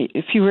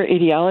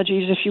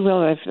 if you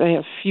will. They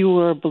have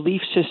fewer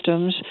belief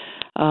systems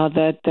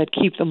that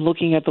keep them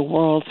looking at the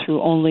world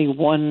through only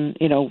one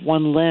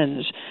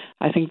lens.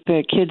 I think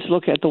the kids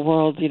look at the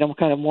world,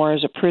 kind of more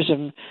as a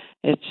prism.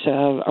 It's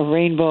a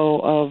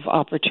rainbow of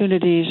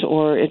opportunities,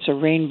 or it's a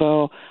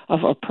rainbow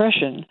of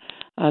oppression,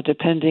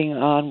 depending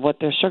on what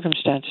their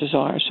circumstances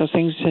are. So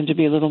things tend to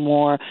be a little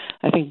more,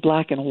 I think,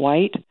 black and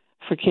white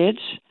for kids.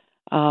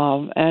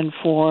 And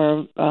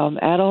for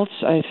adults,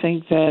 I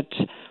think that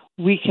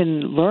we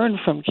can learn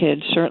from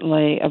kids,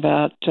 certainly,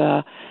 about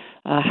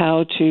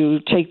how to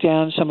take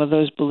down some of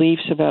those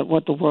beliefs about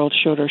what the world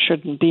should or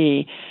shouldn't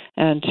be,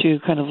 and to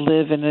kind of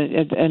live in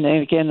and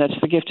again, that's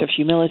the gift of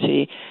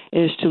humility,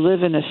 is to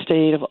live in a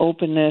state of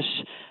openness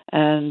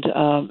and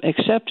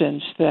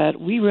acceptance that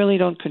we really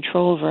don't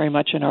control very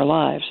much in our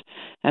lives.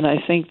 And I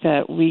think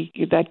that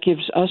that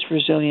gives us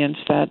resilience,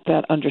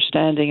 that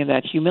understanding and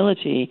that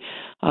humility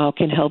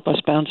can help us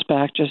bounce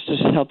back just as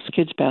it helps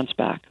kids bounce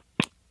back.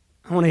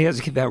 I want to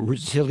ask you about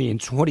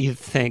resilience. What do you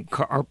think?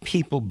 Are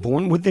people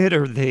born with it,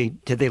 or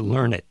do they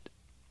learn it?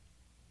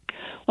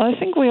 Well, I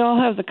think we all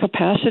have the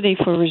capacity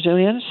for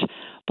resilience,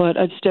 but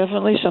it's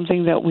definitely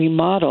something that we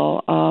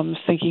model.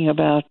 Thinking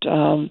about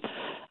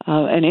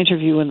an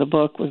interview in the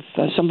book with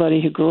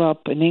somebody who grew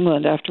up in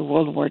England after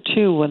World War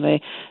II, when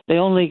they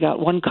only got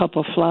 1 cup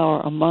of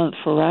flour a month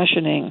for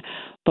rationing.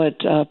 But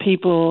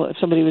people, if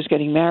somebody was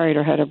getting married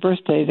or had a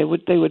birthday,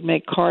 they would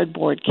make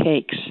cardboard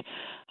cakes.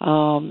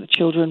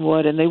 Children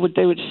would, and they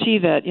would see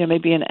that,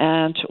 maybe an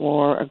aunt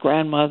or a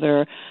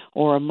grandmother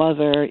or a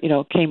mother,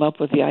 came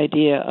up with the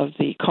idea of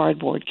the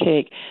cardboard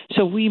cake.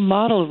 So we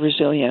model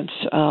resilience.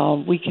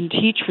 We can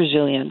teach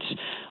resilience.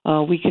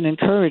 We can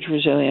encourage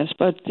resilience.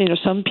 But,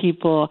 some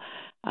people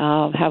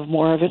have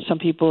more of it. Some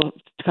people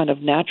kind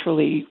of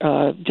naturally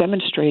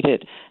demonstrate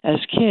it as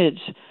kids.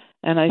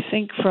 And I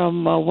think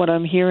from what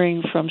I'm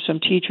hearing from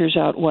some teachers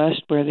out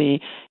west where the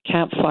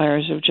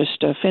campfires have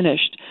just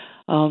finished,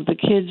 the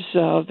kids,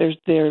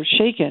 they're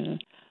shaken,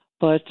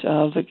 but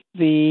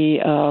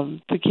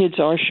the kids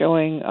are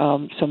showing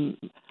some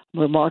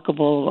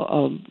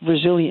remarkable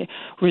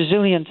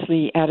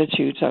resiliency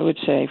attitudes, I would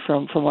say,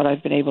 from what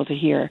I've been able to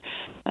hear,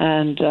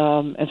 and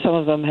some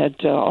of them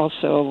had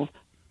also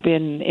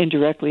been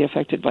indirectly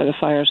affected by the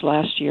fires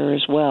last year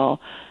as well.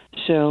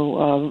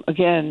 So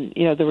again,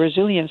 the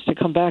resilience to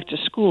come back to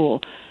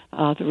school,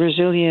 the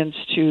resilience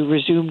to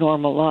resume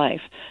normal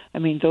life. I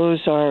mean, those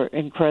are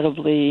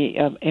incredibly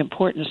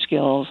important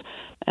skills,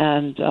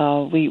 and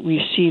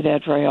we see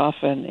that very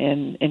often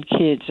in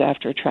kids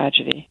after a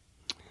tragedy.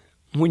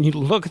 When you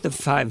look at the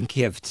 5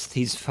 gifts,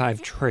 these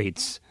 5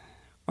 traits,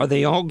 are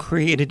they all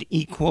created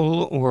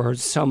equal, or are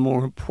some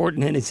more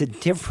important, and is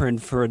it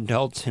different for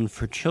adults and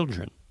for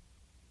children?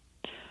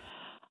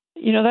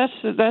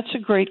 That's a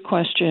great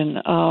question.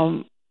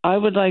 I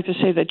would like to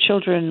say that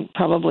children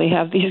probably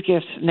have these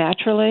gifts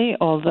naturally,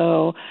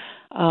 although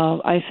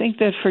I think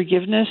that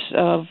forgiveness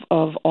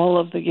of all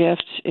of the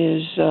gifts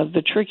is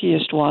the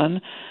trickiest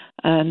one,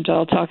 and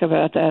I'll talk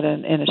about that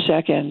in a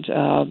second,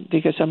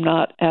 because I'm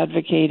not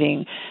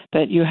advocating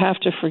that you have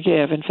to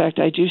forgive. In fact,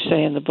 I do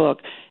say in the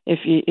book,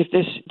 if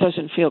this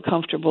doesn't feel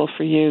comfortable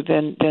for you,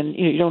 then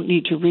you don't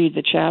need to read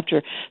the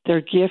chapter.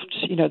 They're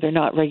gifts, they're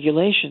not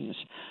regulations.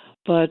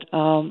 But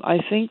I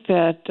think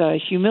that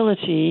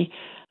humility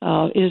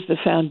is the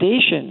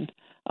foundation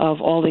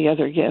of all the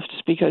other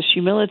gifts, because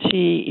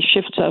humility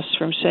shifts us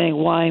from saying,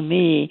 why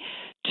me,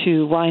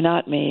 to why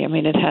not me? I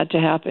mean, it had to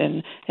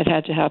happen. It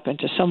had to happen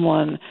to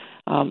someone.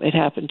 It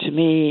happened to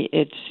me.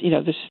 It's,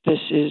 this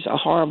is a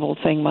horrible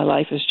thing. My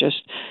life is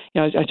just,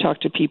 I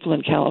talk to people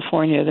in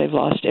California. They've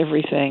lost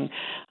everything.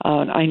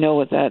 And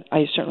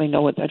I certainly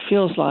know what that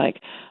feels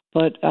like.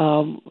 But,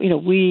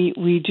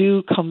 we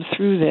do come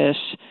through this,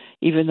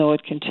 even though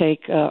it can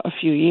take a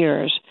few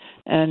years.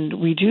 And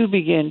we do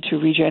begin to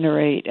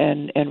regenerate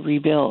and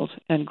rebuild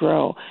and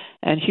grow.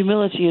 And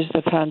humility is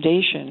the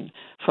foundation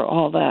for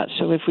all that.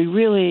 So if we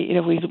really,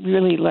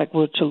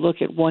 to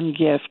look at one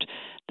gift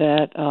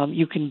that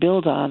you can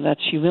build on,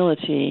 that's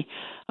humility.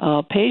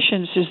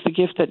 Patience is the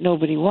gift that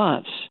nobody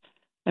wants.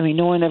 I mean,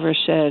 no one ever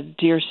said,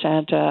 "Dear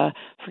Santa,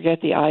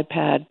 forget the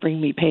iPad, bring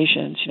me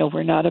patience."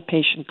 We're not a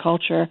patient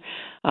culture.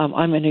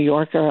 I'm a New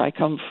Yorker. I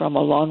come from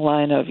a long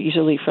line of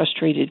easily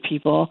frustrated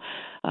people.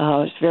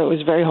 It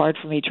was very hard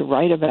for me to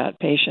write about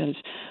patience.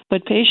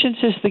 But patience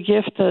is the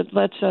gift that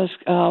lets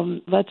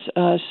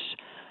us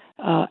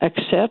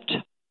accept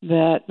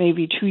that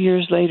maybe 2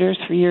 years later,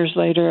 3 years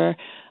later,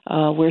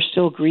 we're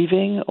still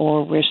grieving,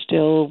 or we're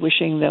still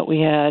wishing that we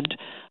had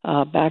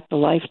back the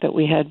life that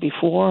we had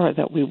before, or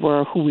that we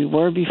were who we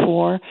were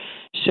before.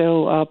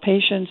 So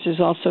patience is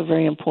also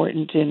very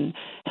important in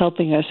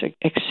helping us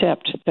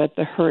accept that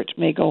the hurt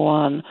may go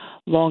on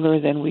longer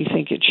than we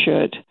think it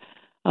should.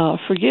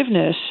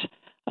 Forgiveness,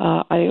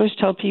 I always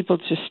tell people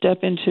to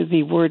step into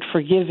the word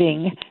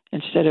forgiving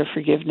instead of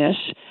forgiveness.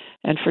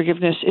 And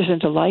forgiveness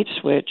isn't a light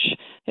switch.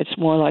 It's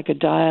more like a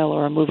dial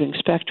or a moving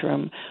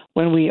spectrum.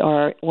 When we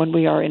are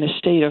in a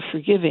state of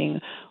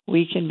forgiving,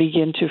 we can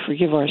begin to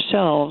forgive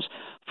ourselves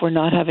for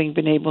not having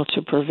been able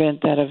to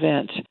prevent that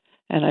event.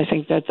 And I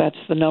think that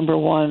that's the number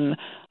one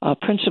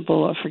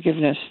principle of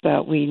forgiveness,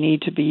 that we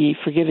need to be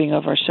forgiving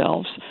of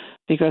ourselves,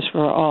 because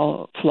we're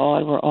all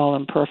flawed, we're all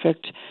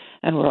imperfect,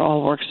 and we're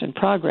all works in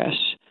progress.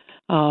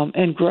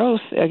 And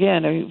growth,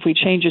 again, if we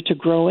change it to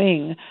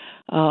growing,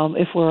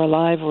 if we're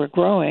alive, we're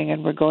growing,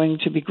 and we're going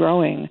to be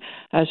growing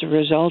as a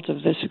result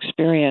of this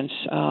experience.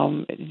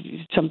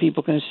 Some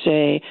people can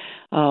say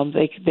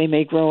they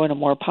may grow in a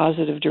more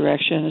positive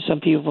direction. Some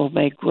people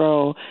may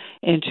grow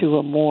into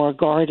a more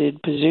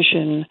guarded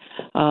position.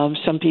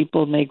 Some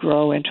people may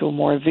grow into a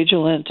more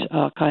vigilant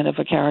kind of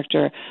a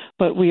character.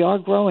 But we are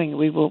growing.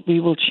 We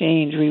will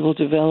change. We will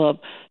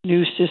develop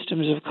new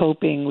systems of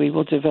coping. We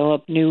will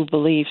develop new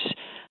beliefs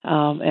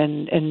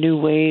and new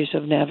ways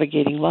of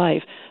navigating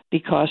life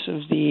because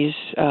of the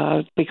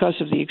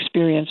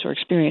experience or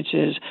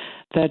experiences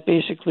that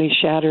basically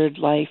shattered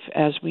life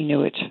as we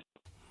knew it.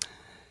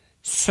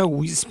 So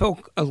we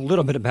spoke a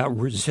little bit about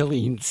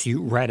resilience.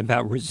 You write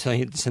about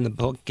resilience in the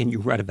book, and you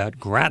write about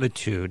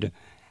gratitude.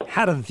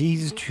 How do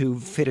these two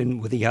fit in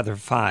with the other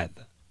five?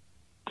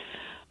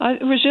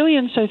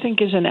 Resilience, I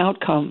think, is an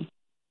outcome.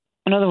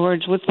 In other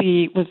words, with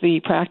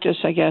the practice,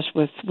 I guess,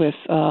 with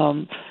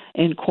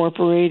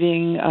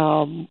incorporating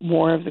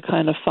more of the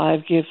kind of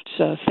five gifts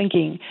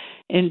thinking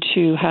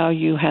into how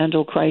you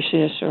handle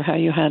crisis or how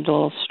you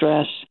handle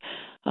stress,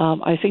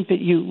 I think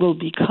that you will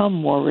become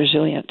more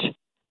resilient.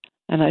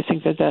 And I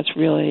think that that's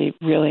really,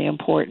 really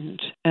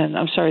important. And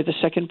I'm sorry, the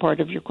second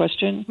part of your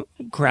question?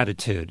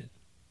 Gratitude.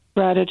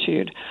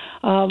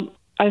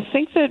 I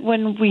think that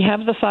when we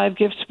have the five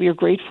gifts, we are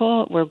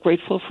grateful. We're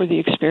grateful for the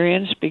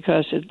experience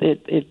because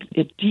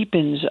it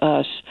deepens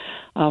us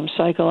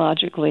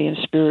psychologically and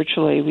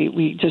spiritually.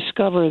 We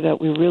discover that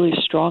we're really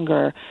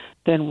stronger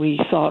than we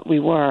thought we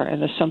were,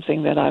 and that's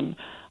something that I'm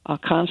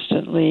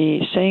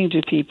constantly saying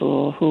to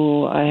people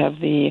who I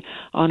have the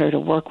honor to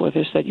work with,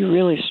 is that you're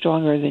really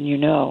stronger than you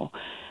know.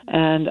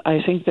 And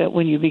I think that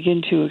when you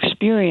begin to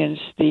experience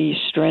the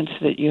strength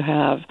that you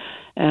have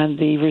and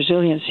the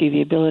resiliency,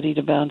 the ability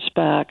to bounce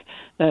back,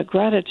 that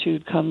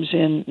gratitude comes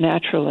in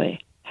naturally.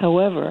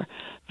 However,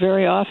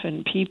 very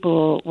often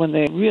people, when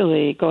they're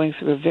really going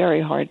through a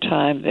very hard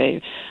time, they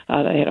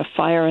had a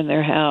fire in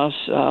their house,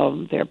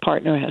 their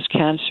partner has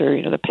cancer,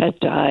 the pet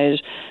dies,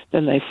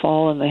 then they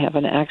fall and they have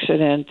an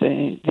accident,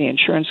 the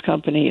insurance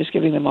company is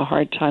giving them a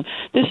hard time.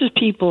 This is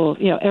people,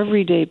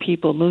 everyday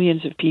people,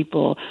 millions of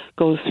people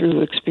go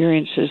through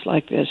experiences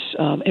like this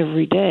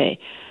every day.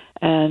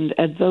 And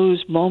at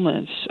those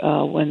moments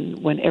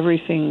when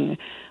everything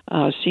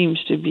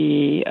seems to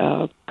be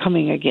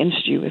coming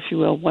against you, if you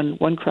will,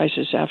 one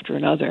crisis after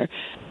another,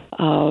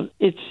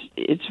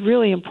 it's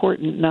really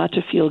important not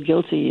to feel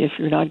guilty if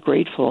you're not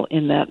grateful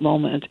in that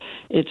moment.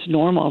 It's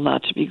normal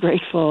not to be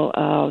grateful,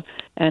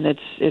 and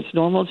it's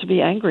normal to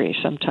be angry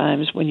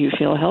sometimes when you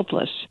feel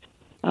helpless.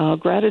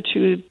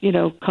 Gratitude,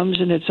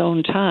 comes in its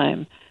own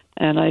time,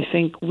 and I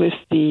think with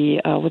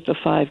the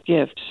five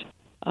gifts,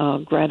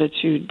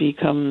 gratitude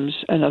becomes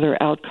another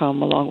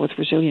outcome along with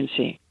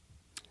resiliency.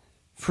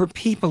 For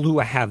people who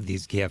have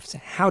these gifts,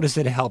 how does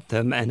it help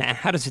them, and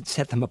how does it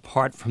set them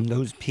apart from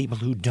those people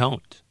who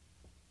don't?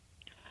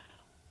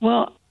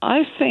 Well,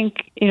 I think,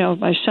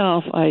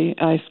 myself,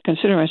 I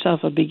consider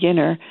myself a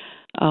beginner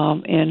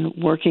in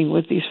working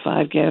with these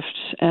five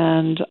gifts,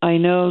 and I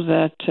know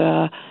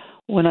that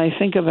when I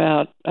think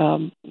about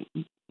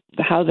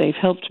how they've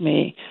helped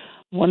me,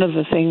 one of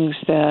the things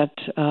that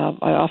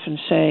I often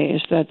say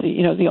is that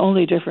the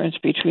only difference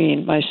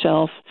between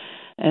myself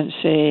and,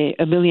 say,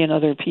 a million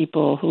other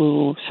people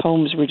whose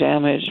homes were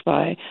damaged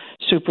by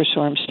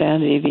Superstorm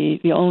Sandy,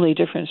 the only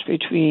difference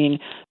between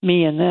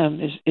me and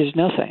them is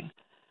nothing.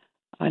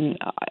 And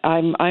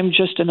I'm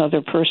just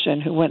another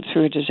person who went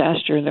through a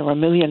disaster, and there were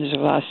millions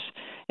of us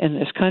in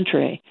this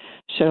country.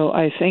 So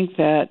I think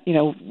that,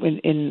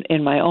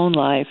 in my own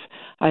life,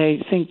 I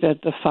think that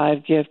the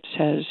five gifts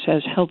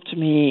has helped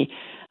me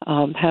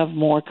have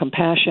more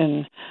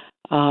compassion.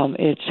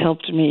 It's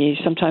helped me.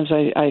 Sometimes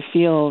I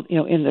feel,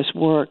 in this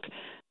work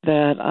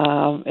that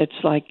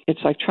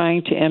it's like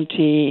trying to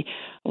empty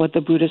what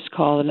the Buddhists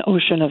call an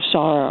ocean of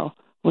sorrow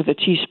with a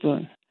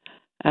teaspoon.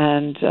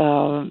 And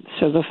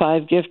so the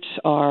 5 gifts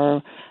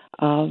are,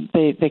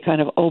 they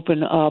kind of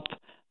open up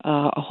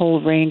a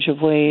whole range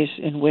of ways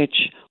in which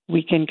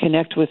we can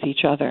connect with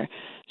each other.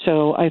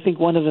 So I think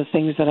one of the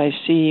things that I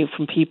see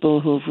from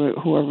people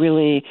who are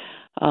really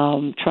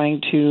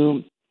trying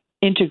to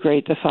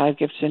integrate the 5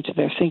 gifts into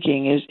their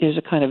thinking is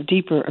a kind of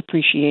deeper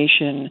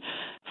appreciation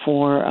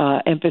for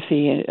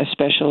empathy,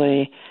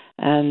 especially,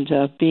 and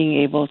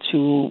being able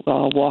to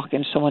walk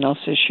in someone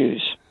else's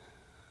shoes.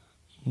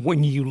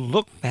 When you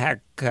look back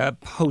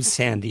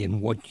post-Sandy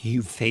and what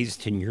you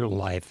faced in your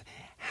life,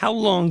 how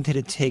long did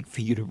it take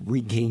for you to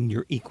regain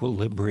your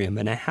equilibrium,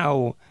 and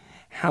how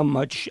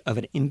much of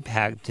an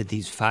impact did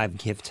these 5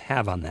 gifts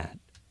have on that?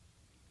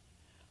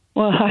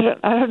 Well,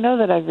 I don't know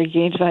that I've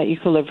regained my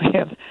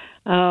equilibrium.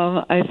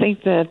 I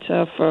think that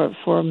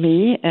for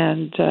me,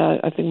 and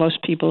I think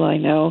most people I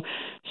know,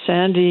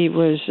 Sandy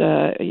was,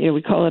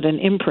 we call it an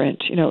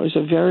imprint. It was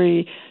a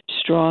very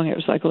strong, it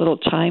was like a little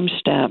time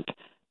stamp,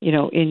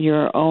 in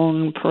your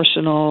own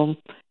personal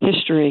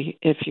history,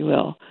 if you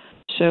will.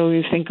 So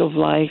you think of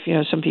life,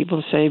 some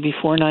people say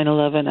before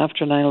 9/11,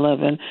 after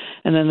 9/11,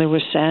 and then there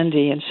was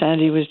Sandy, and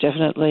Sandy was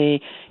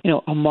definitely,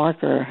 a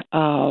marker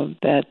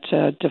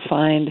that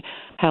defined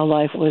how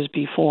life was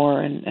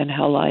before and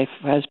how life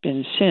has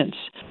been since.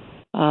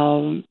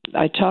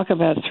 I talk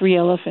about 3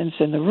 elephants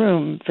in the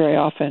room very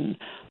often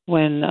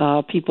when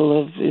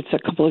it's a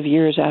couple of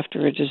years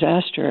after a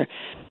disaster,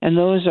 and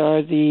those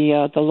are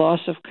the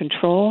loss of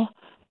control,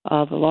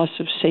 the loss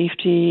of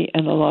safety,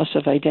 and the loss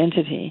of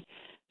identity.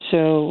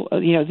 So,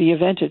 the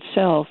event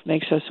itself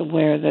makes us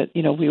aware that,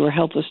 we were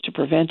helpless to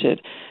prevent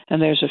it,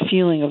 and there's a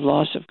feeling of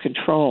loss of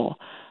control.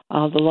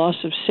 The loss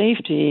of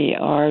safety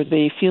are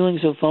the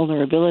feelings of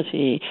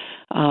vulnerability,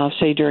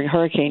 say during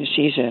hurricane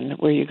season,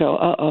 where you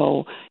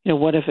go,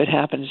 what if it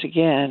happens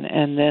again?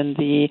 And then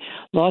the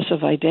loss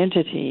of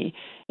identity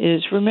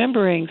is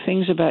remembering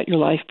things about your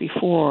life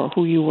before,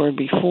 who you were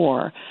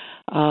before,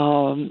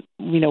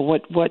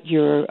 what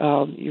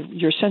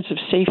your sense of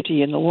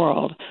safety in the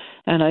world.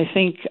 And I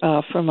think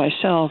for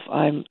myself,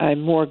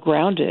 I'm more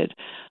grounded.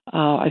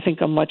 I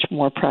think I'm much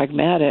more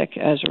pragmatic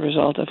as a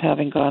result of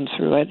having gone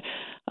through it.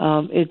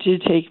 It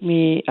did take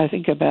me, I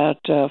think, about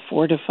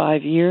 4 to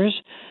 5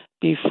 years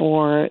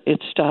before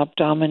it stopped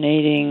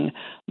dominating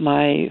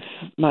my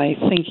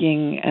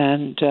thinking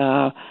and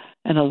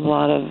a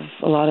lot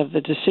of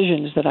the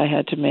decisions that I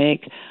had to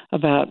make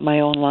about my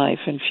own life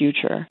and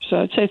future. So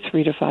I'd say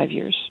 3 to 5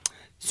 years.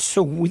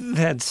 So with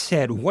that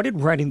said, what did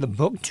writing the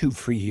book do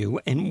for you,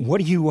 and what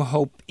do you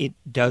hope it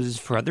does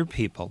for other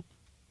people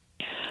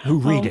who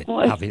read it,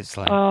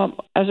 obviously?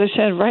 As I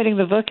said, writing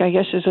the book, I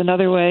guess, is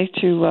another way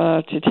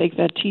to take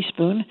that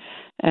teaspoon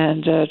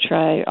and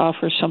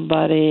offer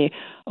somebody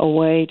a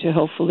way to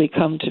hopefully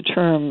come to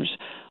terms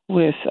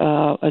with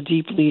a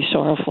deeply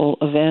sorrowful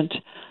event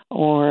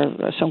or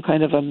some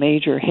kind of a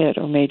major hit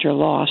or major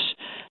loss,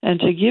 and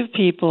to give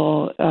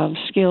people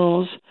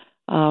skills.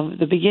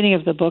 The beginning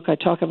of the book, I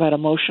talk about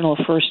emotional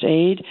first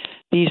aid.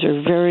 These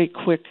are very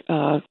quick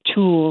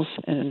tools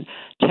and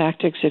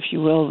tactics, if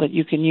you will, that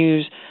you can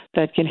use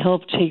that can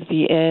help take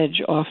the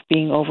edge off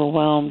being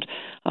overwhelmed.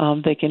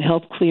 They can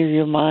help clear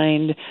your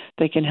mind.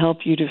 They can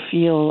help you to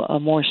feel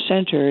more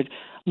centered,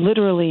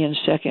 literally in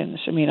seconds.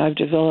 I mean, I've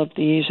developed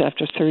these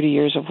after 30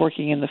 years of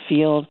working in the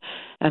field,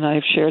 and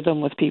I've shared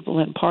them with people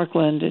in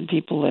Parkland and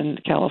people in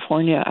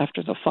California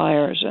after the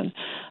fires, and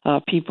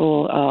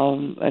people,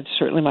 and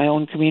certainly my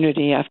own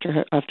community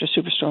after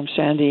Superstorm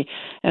Sandy,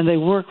 and they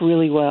work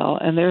really well.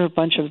 And there are a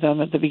bunch of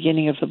them at the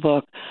beginning of the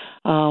book.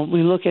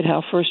 We look at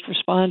how first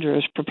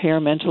responders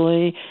prepare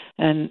mentally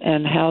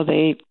and how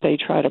they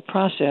try to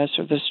process,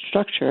 or the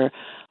structure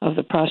of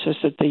the process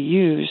that they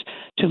use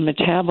to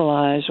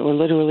metabolize or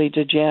literally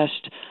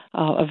digest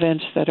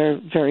events that are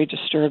very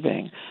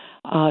disturbing.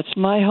 It's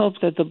my hope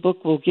that the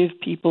book will give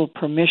people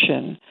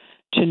permission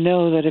to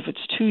know that if it's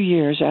 2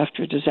 years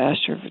after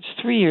disaster, if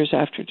it's 3 years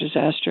after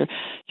disaster,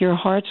 your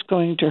heart's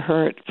going to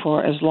hurt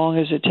for as long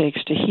as it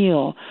takes to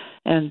heal,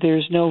 and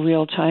there's no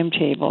real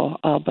timetable.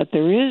 But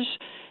there is,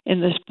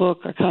 in this book,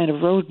 a kind of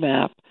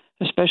roadmap,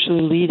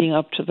 especially leading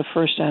up to the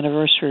first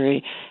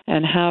anniversary,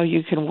 and how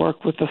you can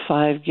work with the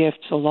 5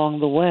 gifts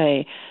along the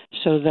way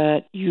so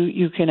that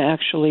you can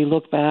actually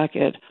look back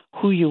at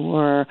who you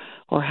were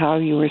or how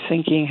you were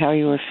thinking, how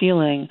you were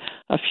feeling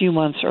a few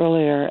months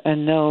earlier,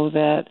 and know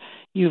that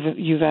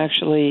you've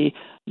actually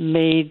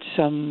made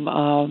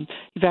some,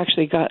 you've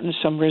actually gotten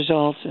some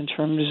results in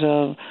terms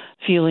of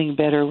feeling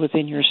better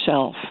within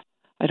yourself.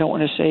 I don't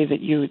want to say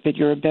that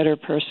you're a better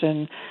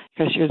person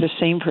because you're the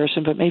same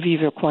person, but maybe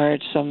you've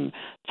acquired some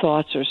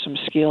thoughts or some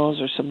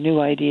skills or some new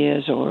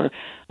ideas or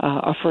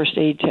a first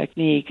aid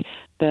technique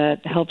that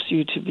helps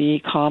you to be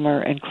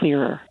calmer and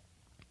clearer.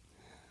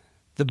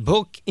 The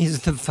book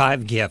is The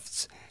 5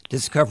 Gifts,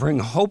 Discovering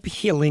Hope,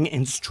 Healing,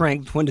 and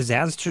Strength When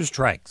Disaster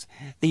Strikes.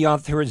 The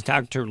author is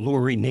Dr.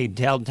 Lori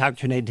Nadel.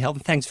 Dr.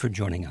 Nadel, thanks for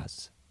joining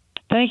us.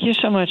 Thank you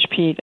so much,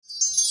 Pete.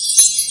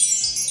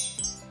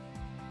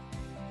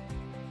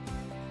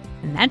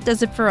 And that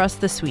does it for us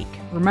this week.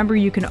 Remember,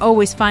 you can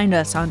always find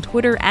us on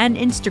Twitter and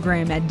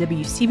Instagram at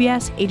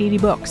WCBS 880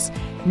 Books.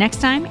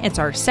 Next time, it's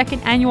our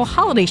second annual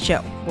holiday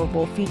show, where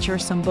we'll feature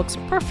some books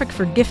perfect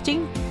for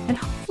gifting and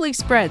hopefully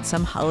spread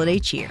some holiday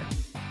cheer.